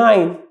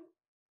 8:39.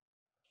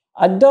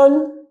 I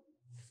done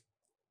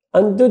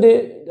and do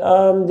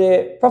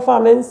the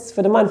performance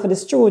for the man for the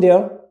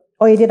studio.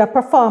 Oh, you did a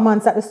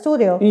performance at the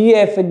studio?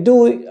 Yeah, for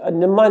do it.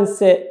 And the man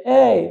said,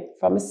 hey,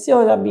 from see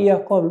how that be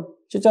here come.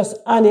 She just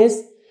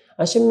honest.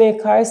 And she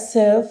make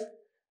herself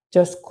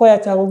just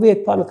quiet and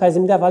wait for me because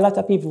they have a lot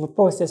of people to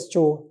process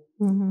through.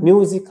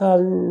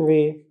 Musical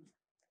way.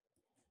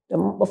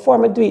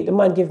 Before I do it, the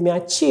man give me a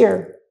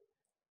chair.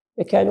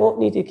 You can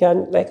open it, you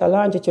can, like a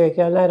laundry chair, you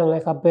can lie down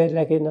like a bed,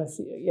 like in a,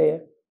 yeah.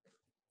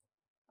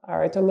 All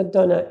right, I'm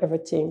done at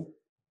everything.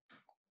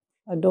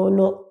 I don't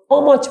know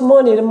how much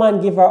money the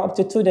man give her up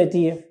to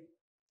today.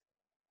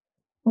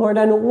 More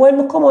than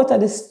when I come out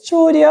of the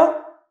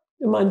studio,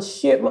 the man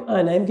shake my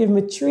hand and give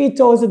me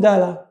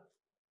 $3,000.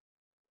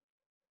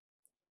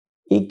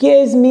 He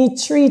gave me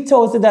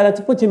 $3,000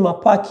 to put in my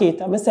pocket.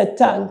 And I said,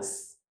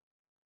 thanks.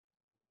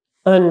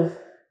 And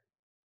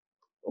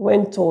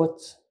went out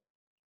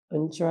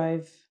and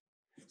drive.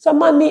 So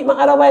man meet me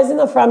otherwise,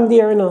 from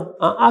there, and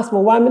ask me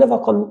why I never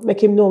come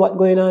make him know what's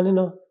going on,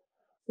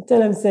 I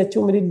tell him, say,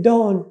 to me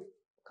down.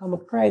 Come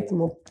and cry to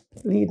me,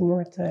 bleed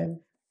more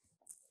time.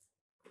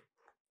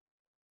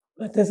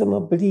 I tell him I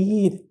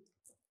bleed.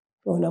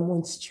 Run a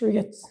month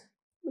straight.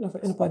 I have to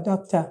help a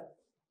doctor.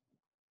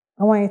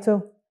 I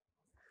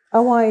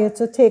want you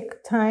to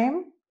take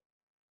time.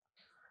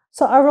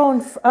 So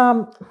around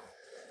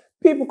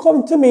people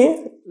come to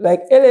me,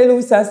 like L.A.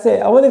 Lewis, I say,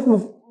 I wonder if my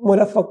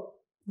mother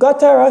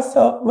forgot her or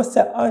so. I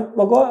say, I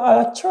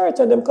go to church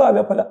and them call me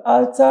up at the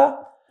altar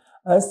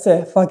and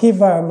say, forgive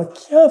her. I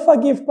can't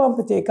forgive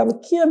Pamputtae because I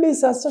can't be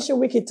such a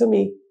wicked to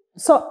me.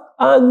 So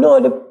I know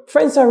the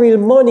friends are real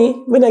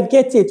money. When I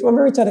get it, when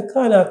I reach at the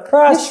corner,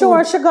 crash. You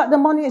sure she got the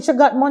money? She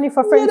got money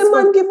for friends? Yeah, the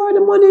man give her the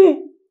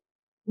money.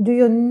 Do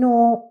you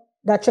know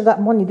that she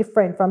got money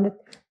different from the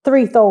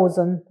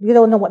 3,000? You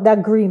don't know what the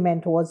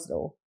agreement was,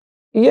 though.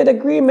 Yeah, the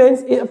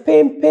agreement is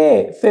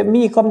pay for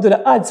me come to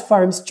the ads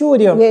farm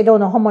studio. Yeah, you don't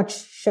know how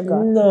much she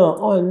got. No,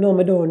 I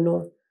don't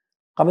know.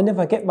 I will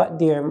never get back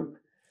there.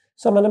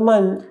 Some of the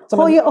man.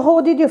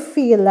 How did you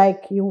feel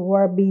like you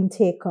were being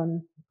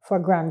taken for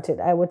granted,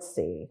 I would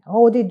say?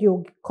 How did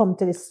you come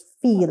to this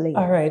feeling?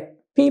 All right.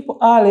 People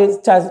always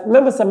just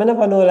remember some I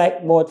never know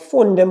like about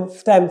phone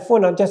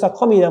or just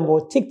come in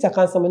about TikTok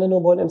and some I don't know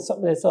about them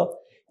something. So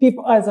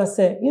people always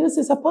say,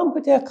 Sister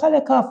Pamputtae, call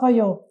a car for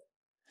you.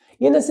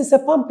 Sister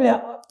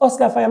Pamputtae,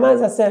 hustler for your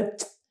man. I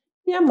said,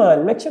 yeah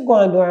man, make sure go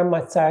and do her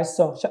matter.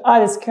 So she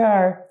always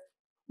care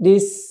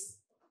this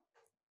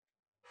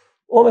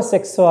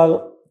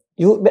homosexual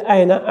youth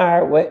behind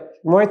her, where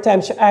more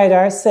time she hide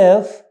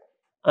herself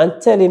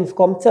and tell him,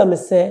 come tell me,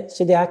 say,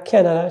 she there at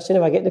Canada, she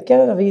never get the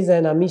Canada visa,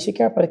 and me, she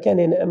care for the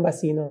Canadian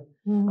embassy, you know.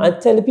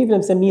 And tell the people,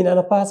 them say, me and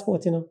a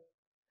passport, you know.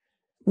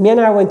 Me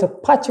and her went to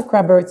Patrick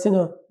Roberts, you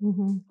know.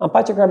 And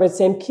Patrick Roberts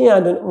said,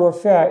 can't do more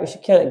fair if she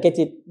can't get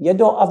it. You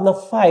don't have no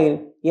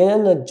file. You don't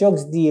have no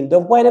drugs deal.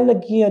 Don't why them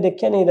not give you the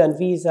Canadian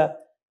visa.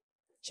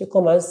 She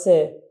come and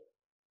say,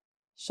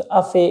 she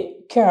have to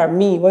care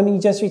me. When me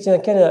just reach in the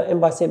Canada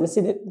embassy, I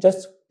said,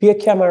 just be a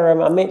camera.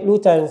 I met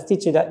Luther and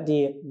Stitch that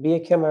day. Be a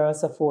camera and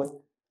so forth.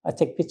 I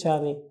take picture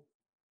of me.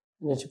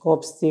 And then she go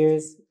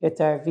upstairs, get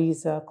her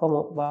visa, come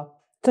up back.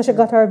 So she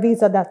got her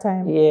visa that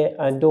time? Yeah,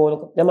 and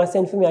don't. Them I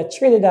send for me a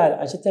Trinidad,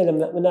 and she tell them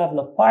that we don't have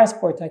no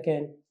passport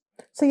again.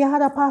 So you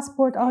had a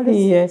passport, all this?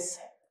 Yes.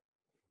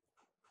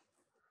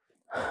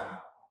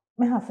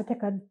 I have to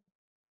take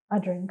a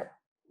drink.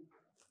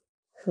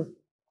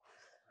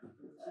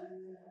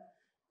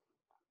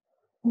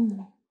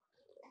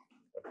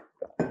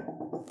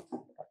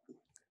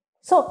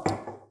 So,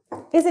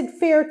 is it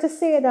fair to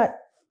say that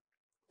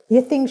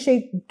you think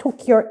she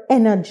took your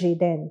energy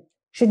then?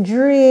 She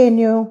drained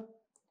you?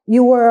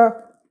 You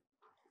were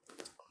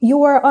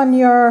on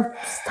your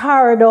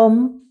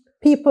stardom.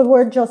 People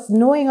were just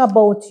knowing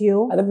about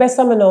you. At the best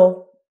time I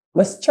know,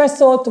 I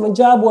stress out to my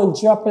job won't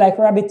drop like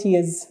rabbit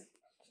ears.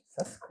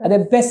 At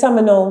the best time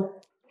I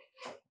know,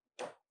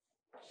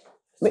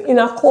 I'm in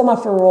a coma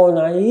for around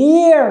a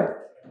year.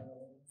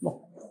 I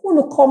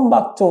couldn't come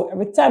back to.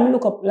 Every time I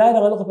look up, lie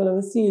down and look up and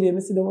I see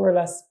the world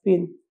a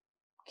spin.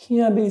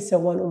 Can't believe say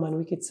one woman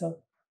wicked so.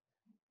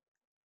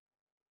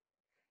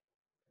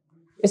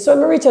 It's when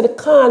I reach at the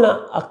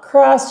corner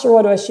across the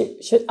road where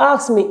she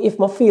asked me if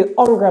I feel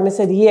hungry. I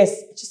said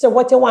yes. She said,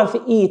 what you want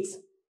to eat?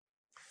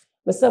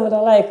 I said, I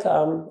like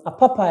a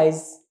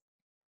Popeyes.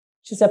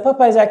 She said,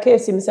 Popeyes or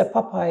KFC? I said,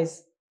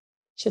 Popeyes.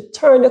 She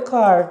turned the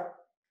car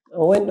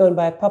and went down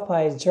by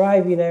Popeyes,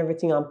 driving and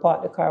everything, and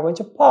parked the car. When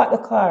she parked the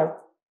car,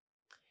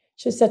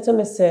 she said to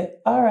me, say,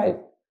 all right,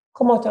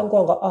 come out and go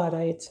and go order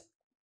it.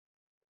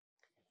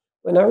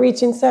 When I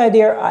reach inside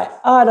there, I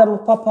order my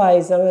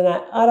Popeyes. And when I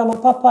order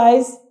my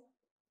Popeyes,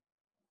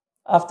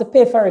 I have to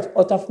pay for it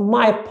out of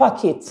my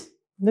pocket.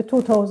 The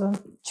 2,000?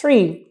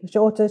 3. She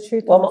out of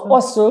 3,000? Well, I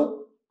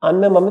hustle. And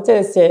remember, I tell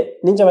you, say,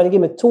 Ninja man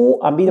give me 2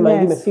 and Billy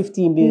man give me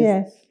 15 bills.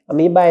 Yes. And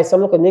me buy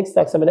some look at next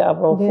tax, somebody have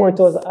around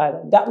 4,000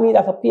 either. That means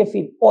I have to pay for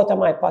it out of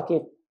my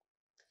pocket.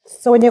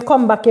 So when you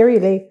come back, you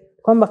really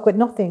come back with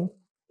nothing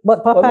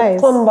but Popeyes? When I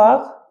come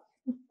back,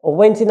 I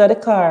went into the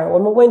car.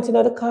 When I went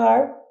into the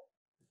car,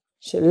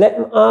 she let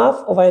me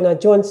off over in a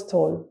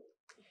Johnstown.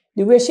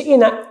 The way she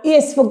in a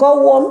ace for go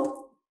home,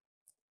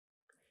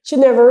 she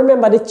never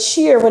remember the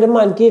cheer where the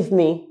man gave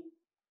me.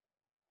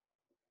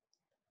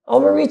 I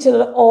was reaching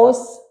the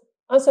house,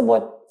 I said,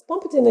 but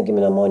Pamputtae didn't give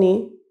me the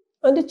money.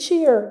 And the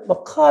cheer, I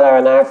call her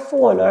on her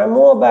phone, her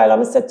mobile, and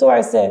I said to her,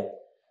 I said,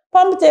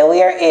 Pamputtae,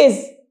 where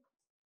is?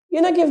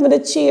 You not give me the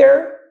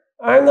cheer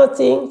or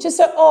nothing. She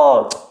said,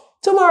 oh,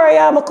 tomorrow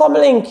I'm come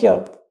link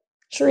you.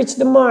 She reached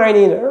the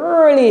morning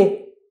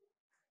early.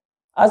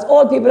 As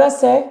old people that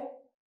say,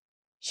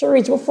 she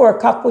reached before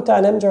cock put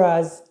on them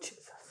drawers.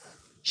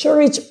 She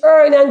reached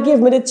early and give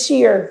me the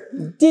cheer.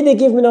 Didn't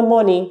give me no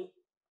money.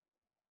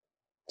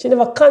 She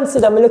never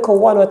considered my little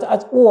one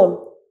at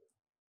home.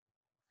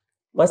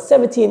 My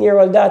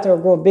 17-year-old daughter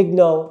grow big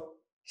now.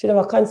 She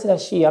never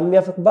considered she. And me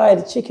have to buy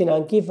the chicken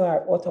and give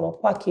her out of my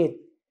pocket.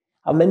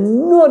 And I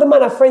know the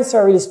man of friends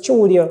are in the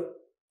studio.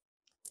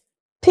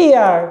 Pay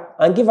her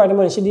and give her the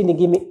money. She didn't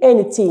give me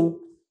anything.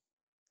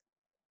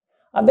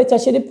 I bet her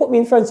she did put me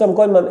in front of some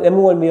gunman. Them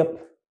hold me up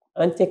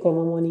and take all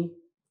my money.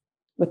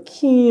 I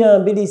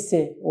can't believe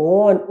say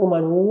one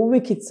woman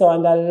wicked so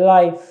under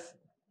life.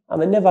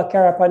 And I never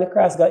carry up on the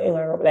cross, got hang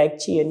her up like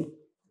chain.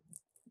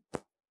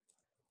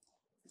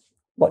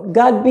 But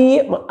God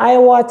be, my eye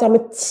water, my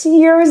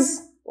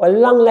tears were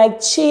long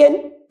like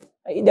chain.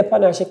 I eat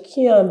upon her, she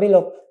can't build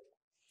up.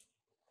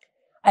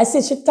 I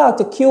said she talked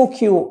to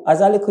QQ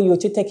as a little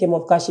youth, she take him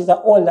up because she's an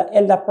older,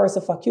 elder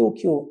person for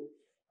QQ.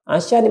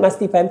 And she had him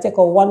asleep and take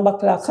her 1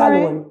 bottle of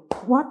cologne.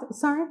 What?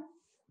 Sorry?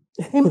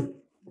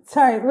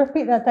 Sorry,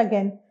 repeat that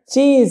again.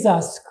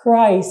 Jesus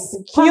Christ.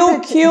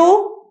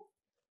 QQ.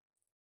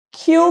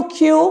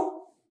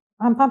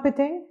 And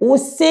Pamputtae? Who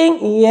sing,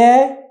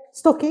 yeah.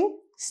 Stucky?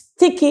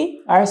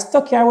 Sticky or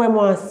Stucky or when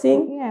I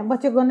sing. Yeah,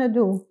 what you gonna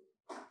do?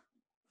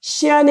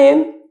 She and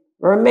him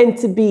were meant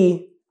to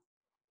be.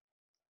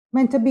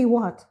 Meant to be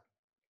what?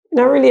 In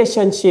a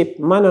relationship,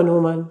 man and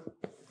woman.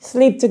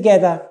 Sleep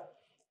together.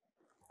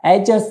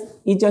 He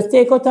just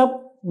take out a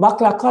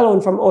bottle of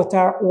cologne from out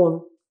her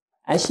home.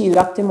 And she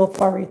locked him up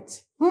for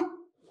it.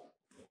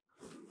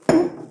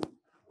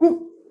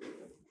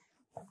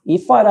 He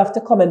thought have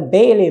to come and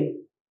bail him.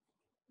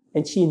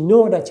 And she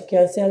know that you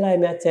can't say a lie,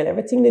 me I tell.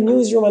 Everything the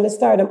newsroom and the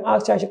star, them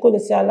asked her, she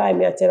couldn't say a lie,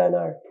 me I tell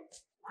her.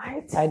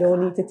 What? I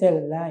don't need to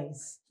tell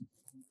lies.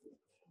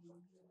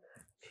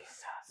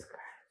 Jesus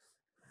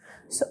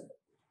Christ. So,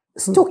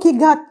 Stucky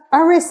got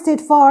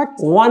arrested for it?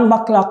 1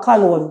 bottle of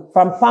cologne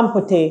from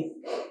Pamputtae.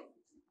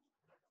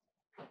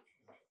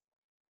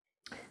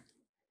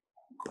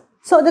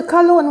 So the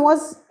cologne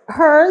was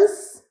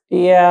hers?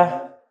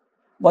 Yeah.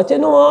 But you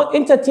know,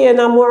 entertain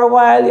them more a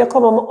while. You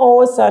come on my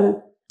house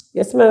and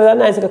you smell a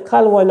nice little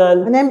cologne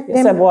and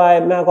you say, boy, I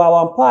go to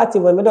one party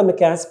when I don't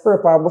make a spray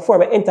or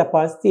before I enter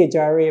on stage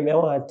or I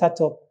want to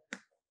tattoo.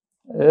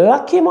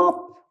 Lock him up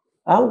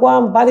and go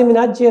and body him in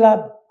a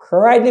jail.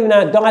 Cried living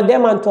down at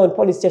Demontown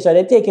police station.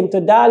 They take him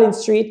to Darling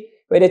Street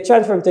where they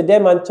transfer him to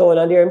Demontown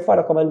and there him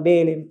father come and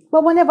bail him.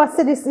 But we never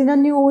see this in the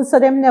news, so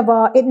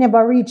it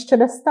never reached to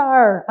the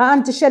star.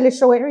 Auntie Shelly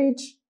show it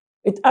reach?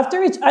 It have to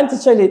reach Auntie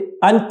Shelly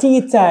on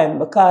tea time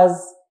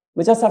because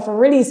we just have to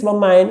release my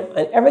mind.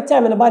 And every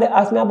time anybody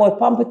asks me about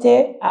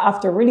Pamputtae, I have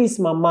to release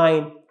my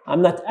mind.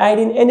 I'm not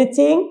hiding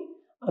anything.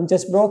 I'm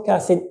just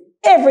broadcasting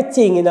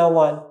everything in a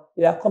one.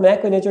 You come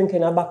like when you're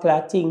drinking a bottle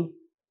of thing.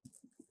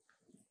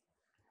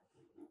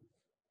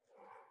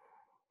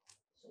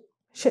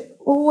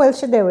 Who else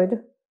should do it?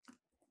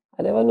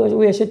 I never know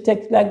where she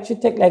take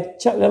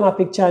chocolate and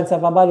pick chance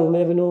of a balloon. I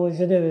never know what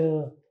she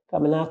do.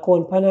 I'm not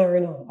count panner,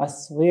 you know. I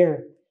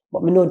swear.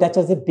 But I know that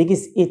was the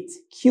biggest hit.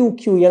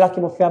 QQ, you're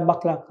lucky for your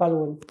bottle of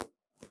cologne.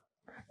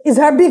 Is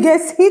her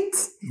biggest hit?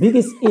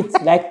 Biggest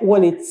hit, like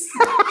one hits.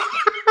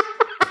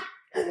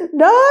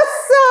 No,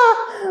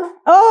 sir.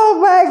 Oh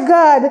my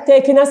God.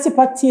 Taking a sip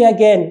of tea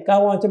again, because I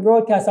want to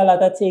broadcast a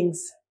lot of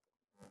things.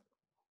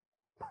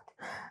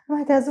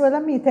 Might as well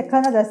let me take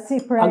another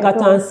sip right I got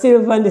on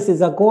silver and this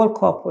is a gold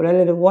cup with a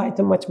little white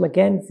and much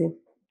Mackenzie.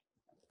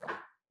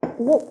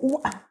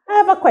 I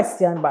have a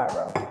question,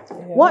 Barbara.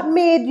 Yeah. What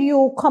made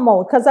you come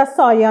out? Because I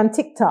saw you on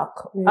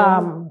TikTok,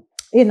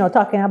 you know,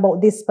 talking about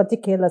this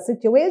particular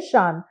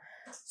situation.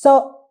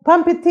 So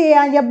Pamputtae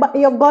and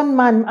your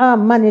gunman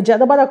manager,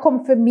 the better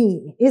come for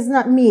me. It's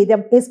not me.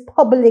 It's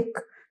public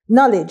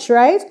knowledge,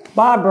 right?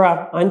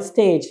 Barbara on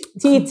stage.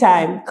 Tea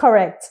time.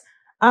 Correct.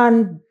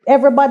 And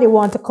everybody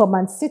want to come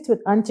and sit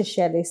with Auntie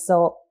Shelly.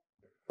 So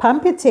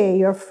Pamputtae,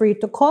 you're free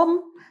to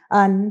come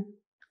and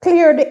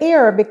clear the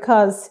air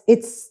because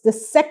it's the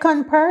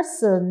second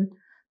person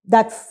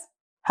that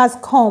has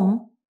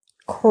come,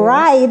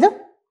 cried.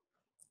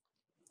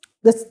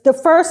 The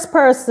first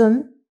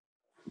person,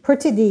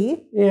 Pretty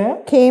D,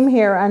 came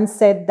here and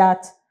said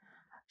that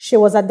she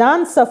was a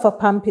dancer for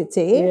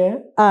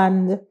Pamputtae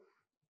and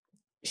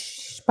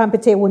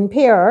Pamputtae wouldn't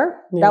pay her.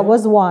 That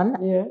was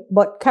one.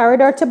 But carried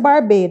her to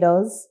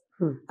Barbados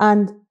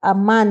and a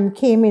man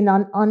came in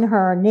on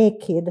her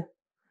naked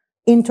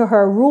into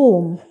her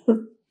room.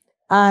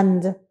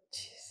 And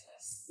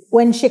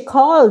when she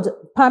called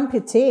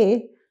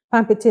Pamputtae,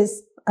 and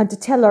to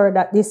tell her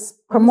that this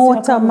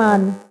promoter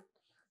man,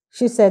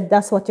 she said,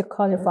 that's what you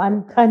call it for.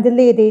 And the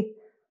lady,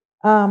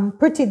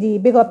 Pretty D,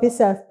 big up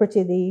yourself,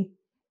 Pretty D,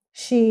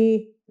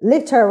 she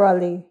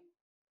literally,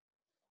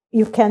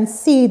 you can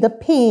see the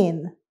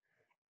pain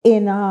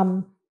in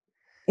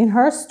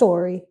her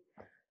story.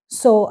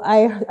 So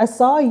I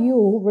saw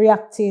you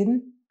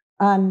reacting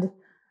and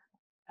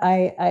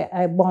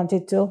I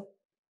wanted to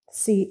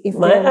see if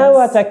my aunt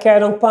was a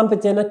carried on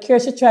Pamputtae and I care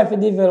she tried to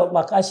develop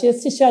back. As she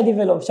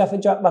develop, she have to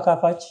drop back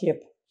off her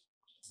shape.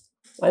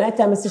 When that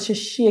time I see she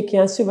shake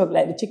and swivel up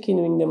like the chicken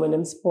wing them when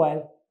them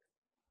spoil.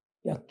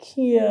 You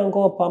can't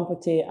go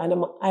Pamputtae and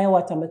my eye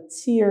water, my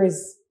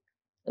tears,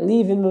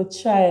 leaving my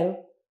child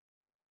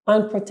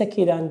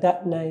unprotected on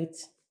that night.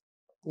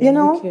 You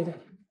know,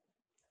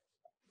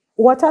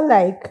 what I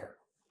like,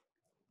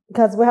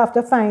 because we have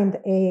to find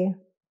a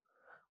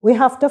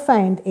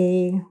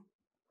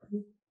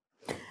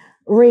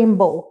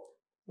rainbow,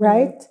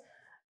 right?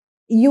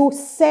 You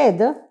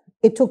said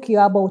it took you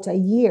about a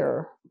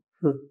year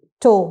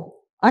to,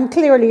 and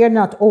clearly you're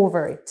not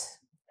over it.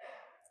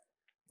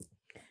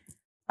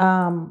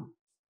 But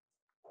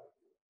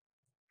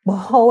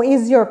how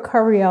is your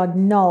career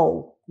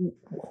now?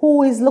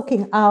 Who is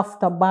looking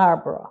after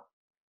Barbara?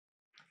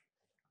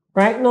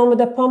 Right now, I'm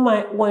upon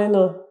my one, you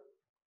know,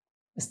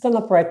 stand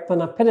up right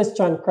on a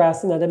pedestrian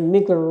crossing at the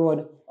middle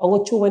road. I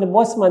go through when the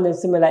busman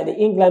is me like the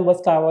England bus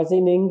car. I was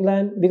in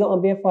England. Big up my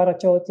beer father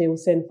Chowty who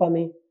sent for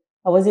me.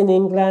 I was in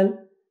England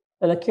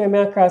and I carry me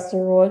across the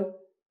road.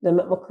 Then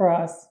make me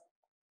cross.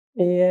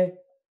 Yeah.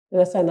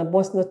 That's why the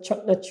bus, no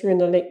truck, no train,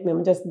 no lick me.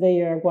 I'm just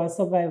there, go and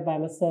survive by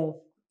myself.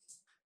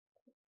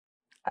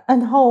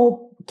 And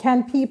how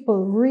can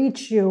people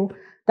reach you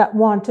that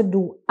want to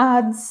do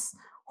ads,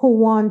 who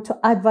want to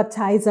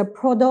advertise a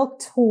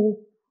product, who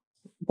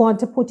want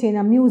to put in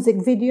a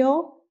music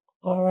video?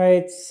 All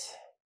right.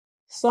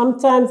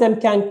 Sometimes them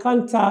can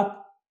contact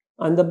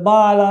on the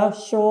baller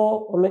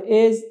show when it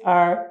is,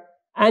 or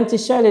Auntie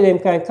Shelly them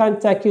can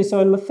contact you. So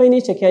when I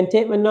finish, you can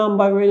take my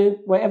number,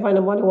 wherever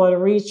anybody want to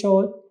reach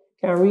out,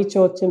 can reach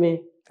out to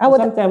me.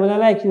 Sometimes when I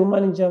like you,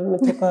 manager,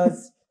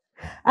 because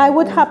I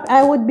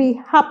would be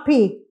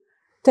happy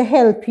to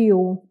help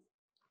you.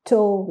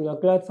 We're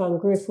glad for and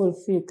grateful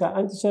for it.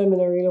 Auntie Shelly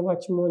don't really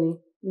watch money.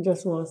 We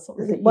just want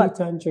something to eat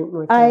and drink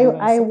more.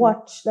 I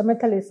watch, let me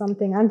tell you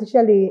something. Auntie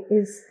Shelly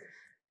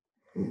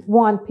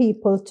want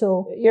people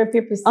to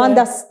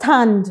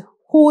understand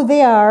who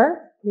they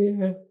are,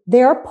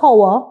 their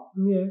power,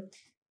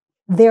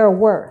 their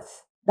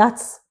worth.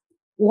 That's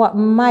what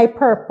my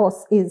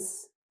purpose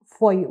is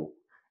for you.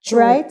 True.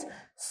 Right?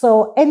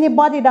 So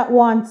anybody that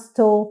wants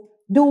to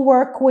do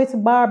work with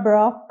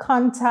Barbara,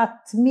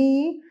 contact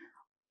me.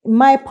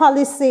 My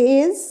policy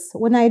is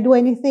when I do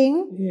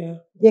anything,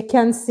 you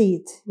can see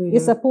it. Yeah.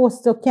 You're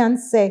supposed to can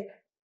say,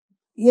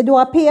 you do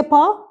a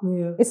paper,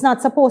 it's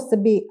not supposed to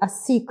be a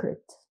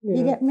secret.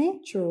 You get me?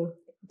 True.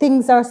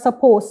 Things are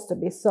supposed to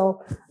be.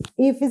 So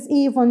if it's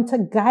even to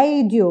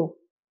guide you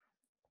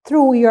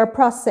through your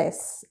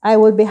process, I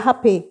will be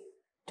happy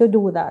to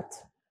do that.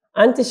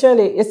 Auntie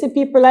Shelly, you see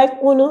people like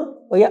Uno,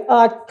 where your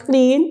heart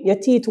clean, your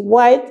teeth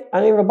white,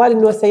 and everybody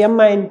knows that your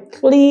mind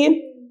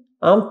clean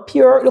and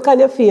pure. Look at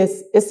your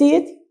face. You see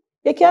it?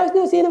 You can't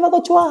do it. You never go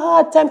through a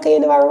hard time because you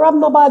never rob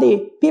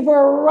nobody. People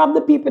rob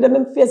the people,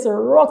 them face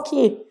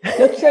rocky.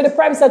 Look sure the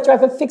prime minister try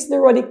to fix the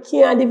road, it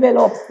can't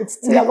develop. It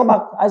still go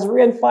back. As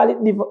rain fall, it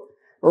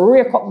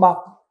rake up back.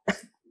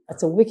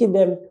 That's a wicked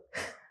them.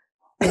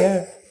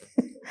 Yeah.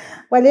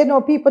 Well, you know,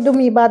 people do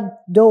me bad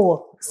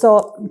though.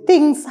 So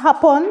things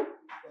happen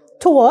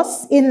to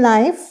us in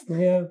life,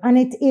 and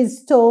it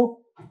is to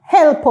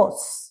help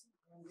us.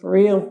 For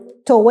real.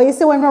 So when you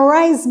say when we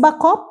rise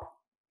back up,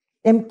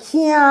 them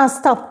can't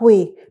stop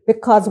we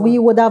because we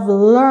would have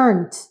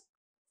learned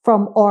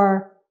from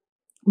our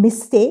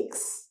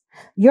mistakes.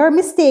 Your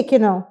mistake, you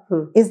know,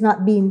 is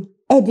not being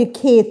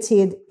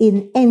educated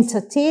in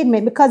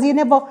entertainment because you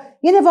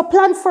never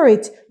planned for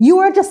it. You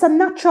are just a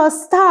natural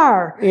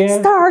star.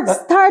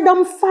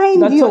 Stardom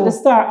find that's you. That's what the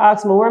star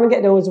asked me, where am I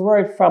get those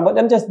words from? But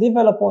them just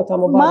develop out of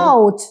my body.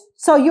 Mouth.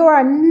 So you're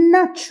a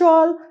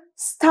natural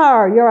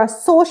star. You're a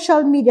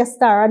social media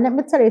star. And let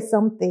me tell you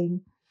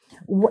something.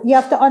 You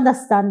have to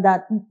understand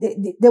that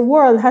the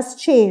world has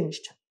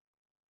changed.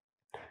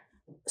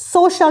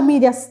 Social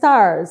media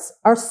stars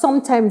are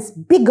sometimes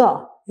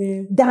bigger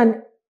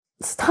than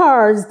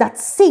stars that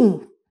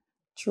sing.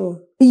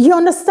 True. You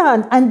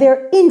understand? And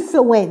their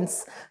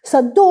influence.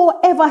 So don't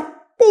ever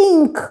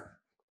think,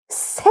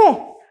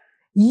 say,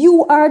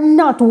 you are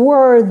not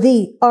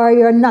worthy or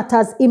you're not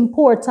as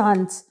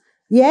important.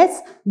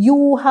 Yes,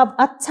 you have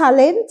a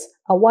talent.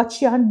 I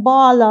watch you on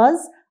Ballers.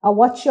 I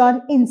watch you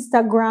on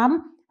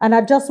Instagram. And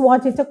I just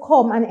wanted to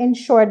come and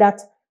ensure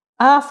that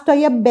after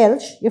you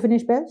belch, you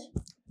finish belch?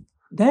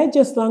 That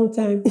just long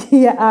time.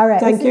 Yeah, all right.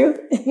 Thank you.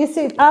 You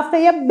see, after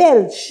you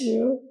belch,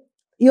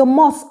 you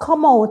must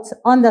come out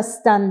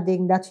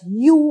understanding that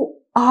you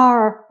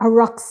are a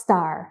rock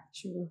star.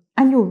 True.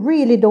 And you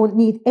really don't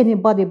need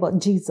anybody but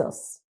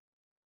Jesus.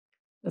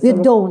 You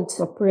don't.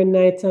 I pray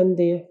night and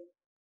day.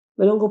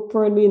 I don't go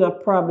pray me in a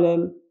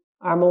problem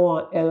or I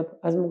want help.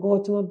 As I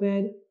go to my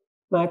bed,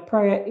 my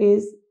prayer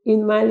is,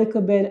 in my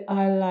little bed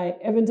I lie.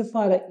 Heavenly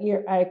Father,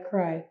 hear I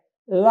cry.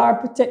 Lord,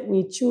 protect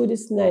me through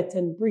this night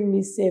and bring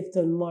me safe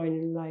till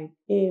morning light.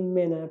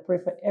 Amen. I pray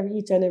for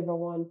each and every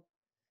one.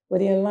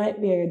 Whether you like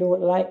me or you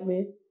don't like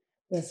me,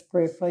 let's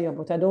pray for you.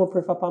 But I don't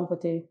pray for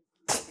Pamputtae.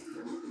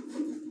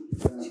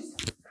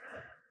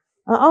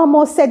 I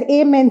almost said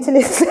amen till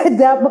he said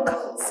that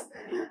because...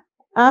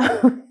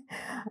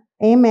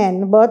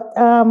 amen. But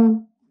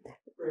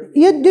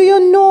do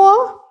you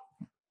know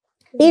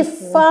if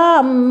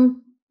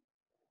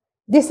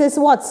this is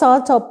what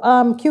sort of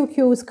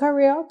QQ's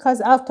career? Because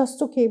after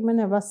Stucky, we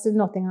never see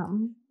nothing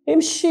happen.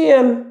 Him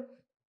shame.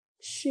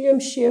 Shame.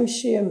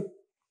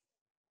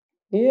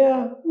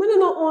 Yeah. I don't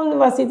know all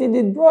university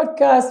did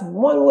broadcast.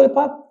 One will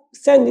pop,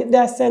 send it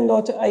there, send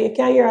out. You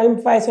can't hear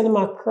them voice when them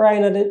are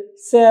crying at the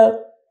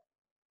cell.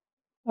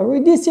 I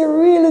read this, you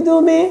really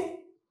do me?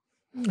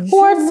 Who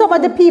are some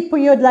of the people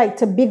you'd like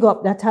to big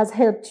up that has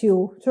helped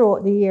you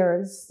throughout the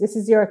years? This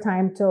is your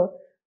time to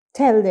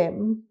tell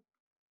them.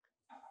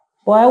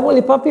 Boy, I will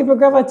if people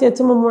gravitate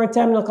to me more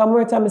time, like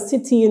more time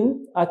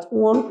sitting at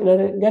home,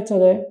 the ghetto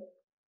there.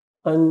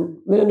 And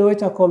we don't know where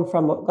to come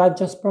from, but God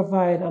just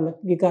provide and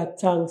we got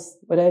thanks.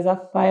 Whether it's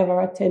a 5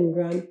 or a 10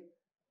 grand.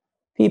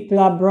 People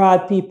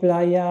abroad, people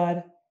are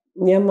yard.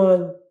 Yeah,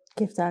 man.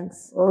 Give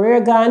thanks.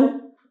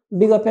 Reagan,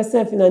 big up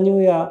yourself in New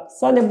York.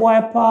 Sonny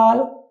boy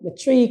Paul, my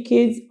 3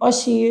 kids,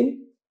 Oshin,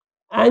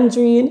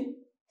 Andreen,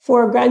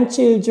 4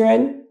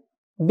 grandchildren.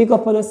 Big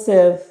up on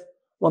yourself.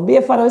 My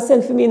baby father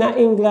sent for me in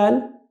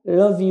England.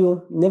 Love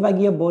you. Never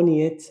give a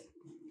bunny yet.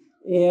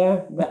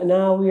 Yeah, but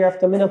now we're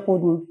after me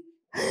pudding.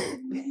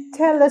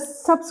 Tell the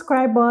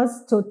subscribers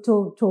to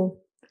tell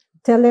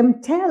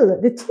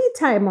the tea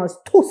timers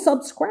to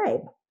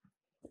subscribe.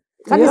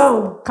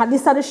 Because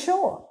this is the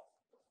show.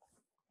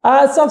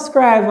 All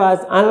subscribers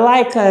and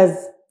likers,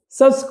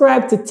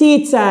 subscribe to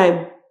Tea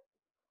Time.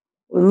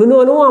 We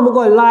know no one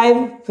go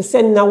live for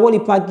sending a whole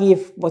heap of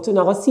gift, but we're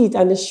not going to see it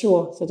on the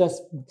show. So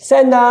just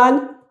send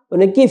on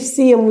when a gift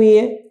same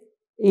way.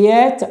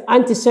 Yeah, to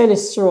Auntie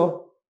Shelly's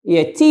show.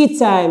 Yeah, Tea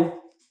Time.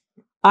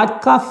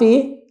 Add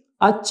coffee.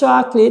 Add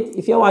chocolate.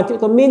 If you want to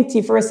go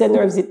minty for a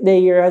sender visit there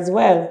here as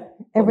well.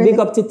 Big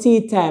up to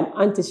Tea Time,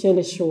 Auntie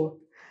Shelly show.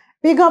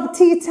 Big up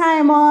Tea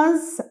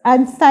Timers.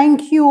 And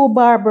thank you,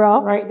 Barbara.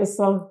 Right, the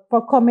song.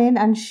 For coming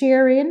and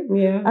sharing.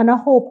 Yeah. And I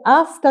hope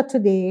after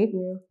today,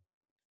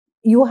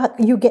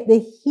 you get the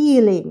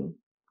healing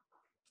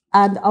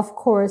And of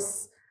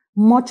course,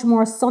 much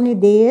more sunny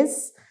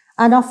days.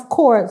 And of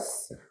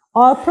course,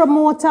 all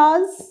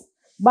promoters,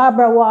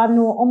 Barbara want to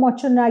know how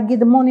much you give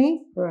the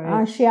money. Right.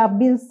 And she have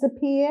bills to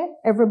pay.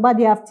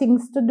 Everybody have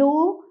things to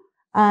do.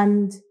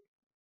 And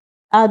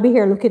I'll be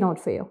here looking out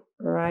for you.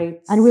 Right.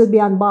 And we'll be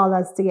on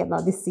Ballers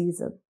together this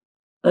season.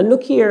 And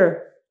look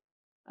here,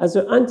 as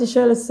your Auntie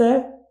Shelly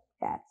said,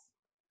 Yes.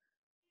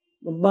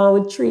 I'm born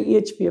with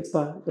 3H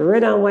paper. The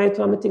red and white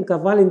one, I think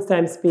of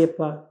Valentine's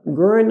paper.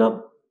 Growing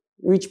up,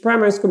 reach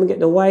primary school, I get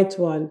the white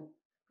one.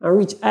 And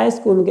reach high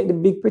school, I get the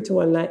big pretty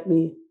one like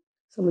me.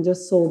 So I'm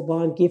just so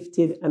born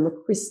gifted. I'm a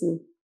Christian.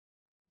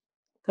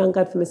 Thank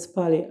God for Miss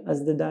Polly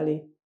as the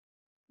dolly.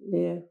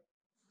 Yeah.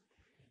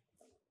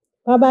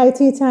 Bye-bye,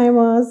 tea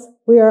timers.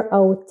 We are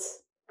out.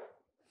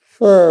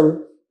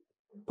 Firm.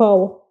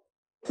 Pow.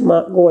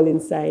 Mark Golden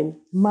sign.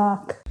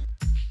 Mark.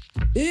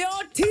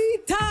 Your tea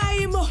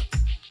time.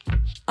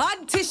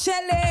 Auntie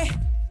Shelly.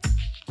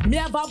 Me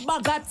have a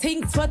bag of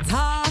things for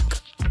talk.